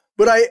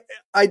 but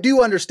I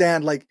do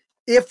understand, like,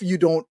 if you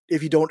don't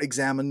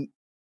examine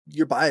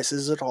your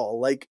biases at all,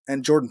 like,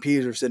 and Jordan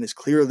Peterson is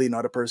clearly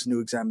not a person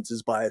who examines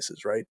his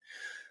biases, right?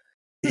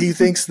 He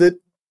thinks that,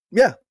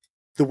 yeah,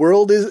 the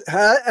world is,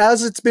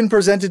 as it's been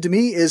presented to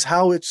me, is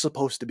how it's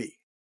supposed to be.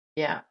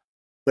 Yeah.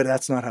 But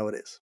that's not how it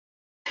is.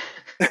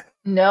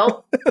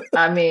 No,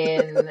 I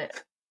mean,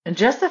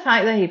 just the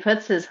fact that he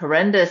puts his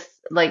horrendous,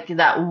 like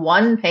that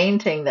one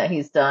painting that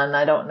he's done,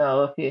 I don't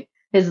know if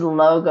his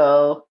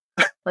logo,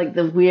 like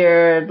the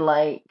weird,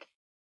 like,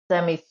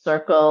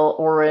 semicircle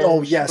orange.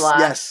 Oh, yes, black.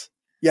 Yes.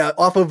 Yeah,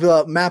 off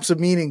of Maps of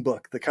Meaning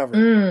book, the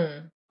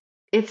cover.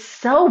 It's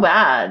so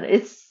bad.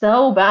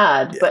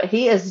 Yeah. But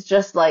he is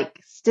just like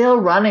still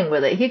running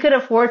with it. He could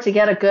afford to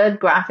get a good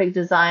graphic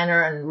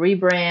designer and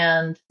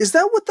rebrand. Is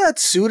that what that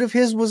suit of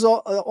his was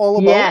all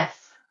about? Yes.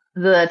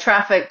 The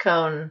traffic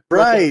cone.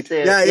 Right.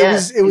 Suit. Yeah,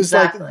 yes, it was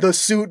exactly. Like the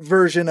suit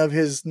version of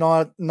his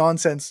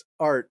nonsense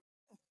art.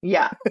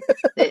 Yeah.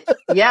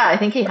 I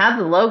think he had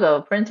the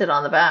logo printed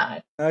on the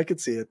back. I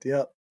could see it,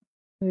 yeah.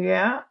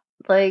 Yeah.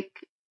 Like,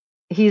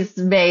 he's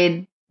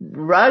made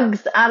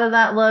rugs out of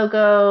that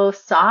logo,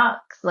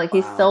 socks. Like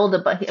he Wow. sold a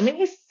bunch. I mean,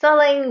 he's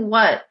selling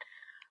what?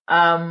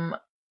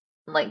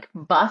 Like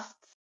busts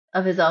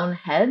of his own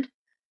head.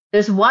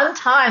 There's one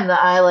time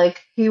that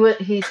he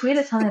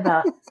tweeted something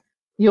about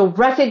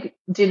do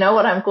you know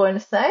what I'm going to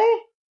say?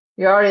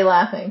 You're already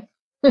laughing.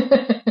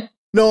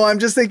 No, I'm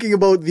just thinking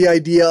about the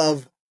idea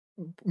of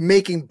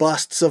making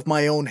busts of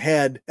my own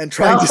head and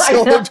trying to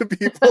sell them to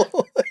people.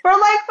 For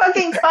like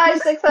fucking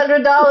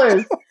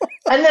 $500-$600.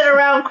 And then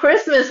around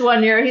Christmas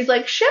one year, he's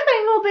like,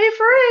 shipping will be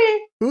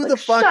free. Who like, the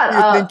fuck do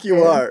you think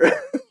you are?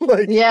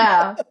 Like,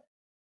 yeah.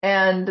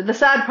 And the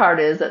sad part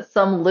is that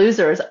some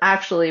losers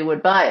actually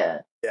would buy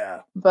it.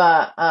 Yeah.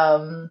 But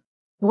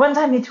one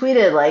time he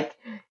tweeted like,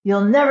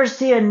 "You'll never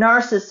see a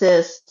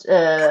narcissist,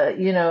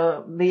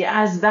 be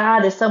as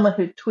bad as someone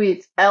who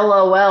tweets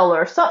LOL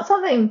or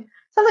something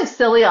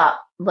silly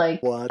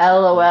like what?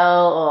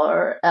 LOL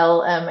or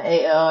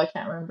LMAO. I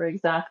can't remember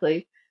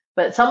exactly.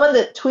 But someone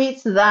that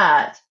tweets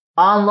that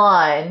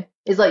online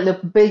is like the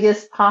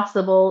biggest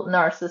possible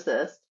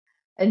narcissist.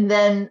 And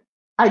then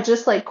I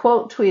just like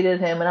quote tweeted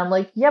him and I'm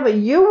like, yeah, but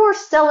you were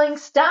selling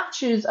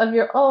statues of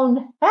your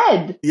own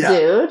head,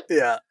 dude.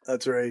 Yeah,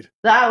 that's right.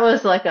 That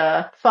was like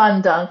a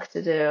fun dunk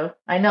to do.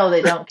 I know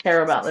they don't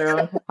care about their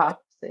own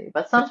hypocrisy,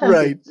 but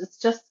sometimes it's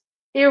just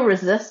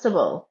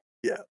irresistible.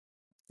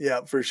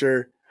 Yeah, for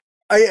sure.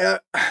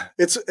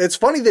 It's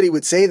funny that he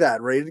would say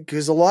that, right?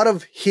 Because a lot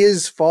of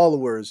his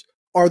followers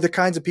are the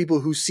kinds of people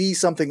who see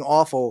something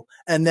awful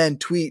and then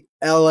tweet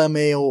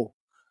LMAO,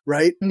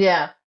 right?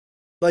 Yeah.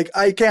 Like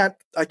I can't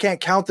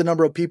count the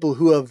number of people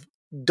who have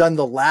done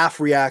the laugh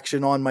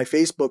reaction on my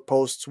Facebook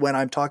posts when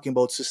I'm talking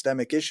about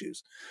systemic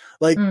issues.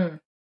 Like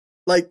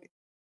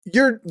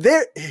you're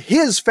there.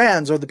 His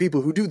fans are the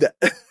people who do that.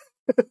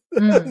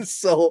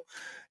 So,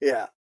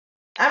 yeah.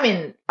 I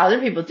mean, other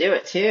people do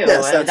it too.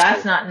 Yes,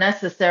 that's not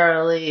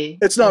necessarily.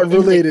 It's not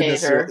related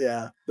to.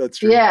 Yeah, that's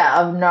true.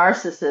 Yeah, of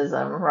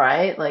narcissism,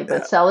 right? Like,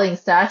 but selling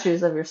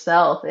statues of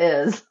yourself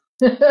is.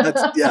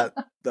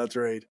 That's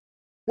right.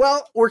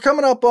 Well, we're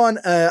coming up on.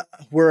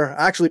 We're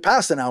actually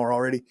past an hour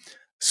already.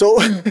 So,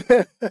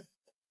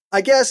 I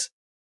guess,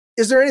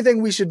 is there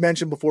anything we should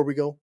mention before we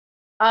go?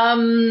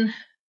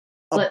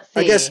 Let's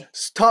see. I guess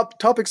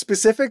topic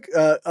specific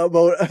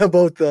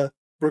about the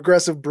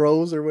Brogressive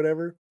Bros or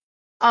whatever.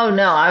 Oh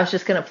no, I was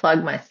just gonna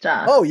plug my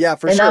stuff. Oh yeah,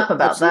 for Enough sure.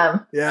 about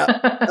them. Yeah,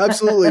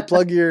 absolutely.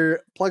 Plug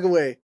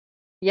away.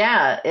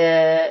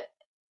 Yeah,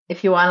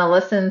 if you want to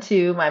listen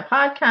to my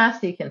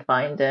podcast, you can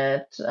find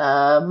it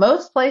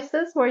most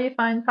places where you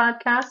find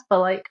podcasts,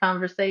 Polite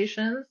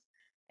Conversations,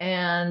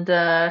 and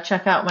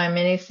check out my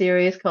mini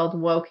series called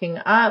Woking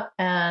Up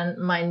and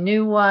my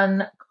new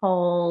one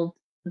called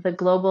The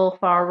Global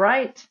Far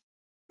Right.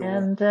 Cool.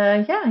 And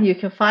you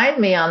can find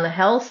me on the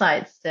Hell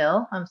site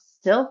still. I'm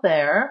still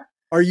there.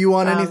 Are you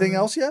on anything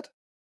else yet?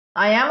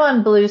 I am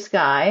on Blue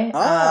Sky.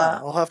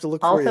 I'll have to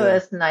look for you. Also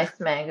as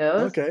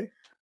Nicemangos. Okay.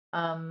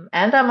 And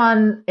I'm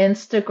on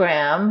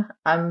Instagram.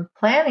 I'm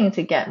planning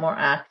to get more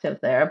active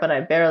there, but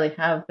I barely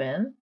have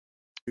been.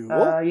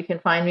 Cool. You can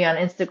find me on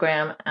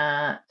Instagram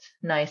at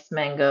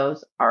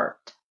Nicemangos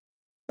Art.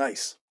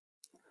 Nice.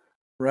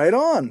 Right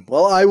on.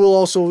 Well, I will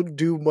also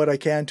do what I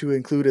can to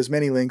include as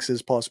many links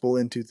as possible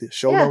into the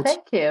show notes. Yeah,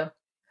 thank you.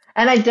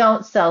 And I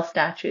don't sell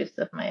statues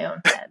of my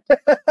own head.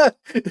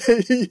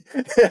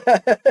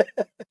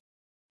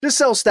 Just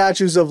sell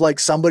statues of like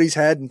somebody's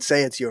head and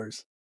say it's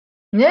yours.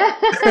 Yeah.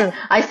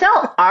 I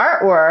sell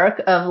artwork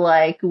of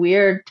like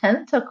weird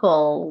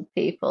tentacle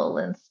people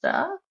and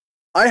stuff.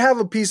 I have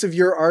a piece of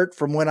your art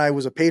from when I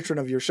was a patron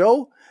of your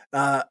show.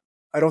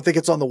 I don't think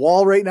it's on the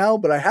wall right now,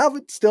 but I have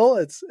it still.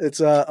 It's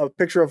a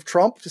picture of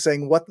Trump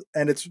saying what,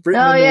 and it's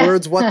written in the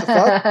words, "What the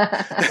fuck?"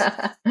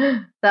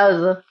 That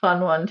was a fun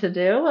one to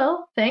do.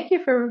 Well, thank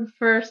you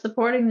for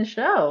supporting the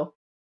show.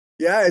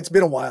 Yeah, it's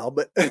been a while,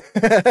 but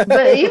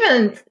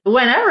even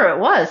whenever it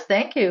was,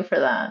 thank you for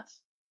that.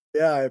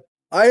 Yeah,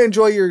 I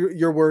enjoy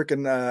your work,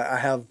 and I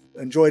have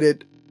enjoyed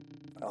it,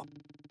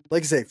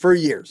 like I say, for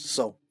years.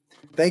 So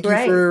thank you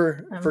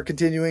for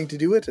continuing to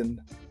do it, and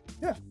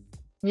yeah.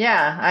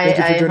 Yeah, I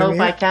hope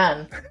I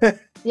can.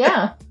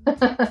 Yeah.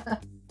 All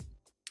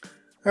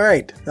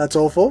right, that's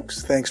all,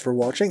 folks. Thanks for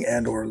watching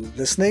and or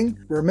listening.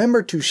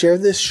 Remember to share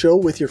this show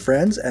with your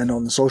friends and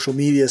on the social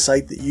media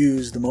site that you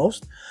use the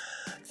most.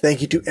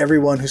 Thank you to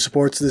everyone who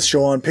supports this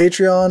show on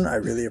Patreon. I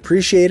really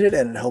appreciate it,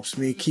 and it helps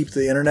me keep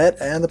the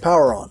internet and the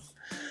power on.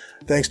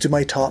 Thanks to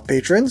my top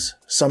patrons,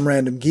 Some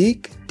Random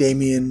Geek,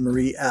 Damian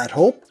Marie at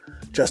Hope,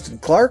 Justin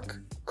Clark,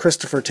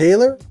 Christopher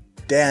Taylor,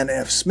 Dan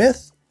F.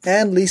 Smith,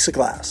 and Lisa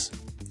Glass.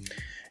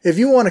 If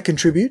you want to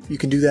contribute, you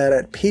can do that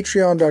at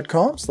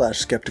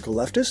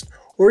patreon.com/skepticalleftist,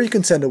 or you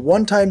can send a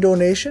one-time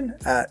donation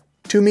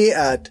to me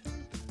at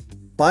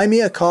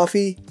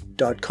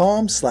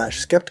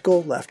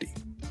buymeacoffee.com/skepticallefty.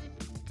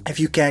 If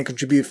you can't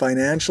contribute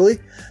financially,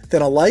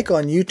 then a like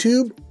on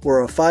YouTube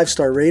or a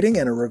 5-star rating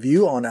and a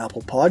review on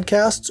Apple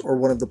Podcasts or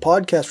one of the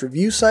podcast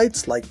review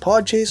sites like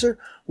Podchaser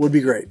would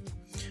be great.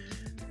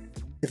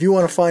 If you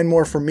want to find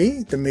more from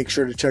me, then make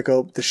sure to check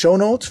out the show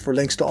notes for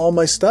links to all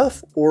my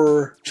stuff,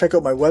 or check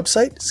out my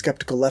website,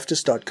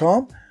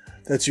 skepticalleftist.com.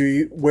 That's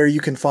where you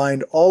can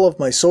find all of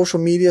my social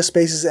media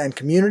spaces and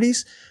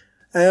communities,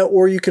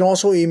 or you can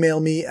also email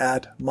me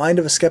at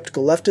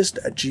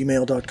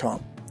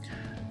mindofaskepticalleftist@gmail.com.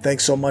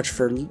 Thanks so much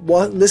for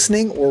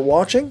listening or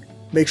watching.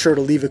 Make sure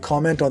to leave a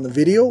comment on the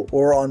video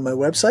or on my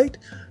website.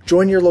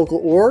 Join your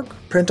local org,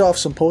 print off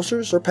some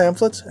posters or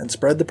pamphlets, and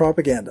spread the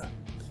propaganda.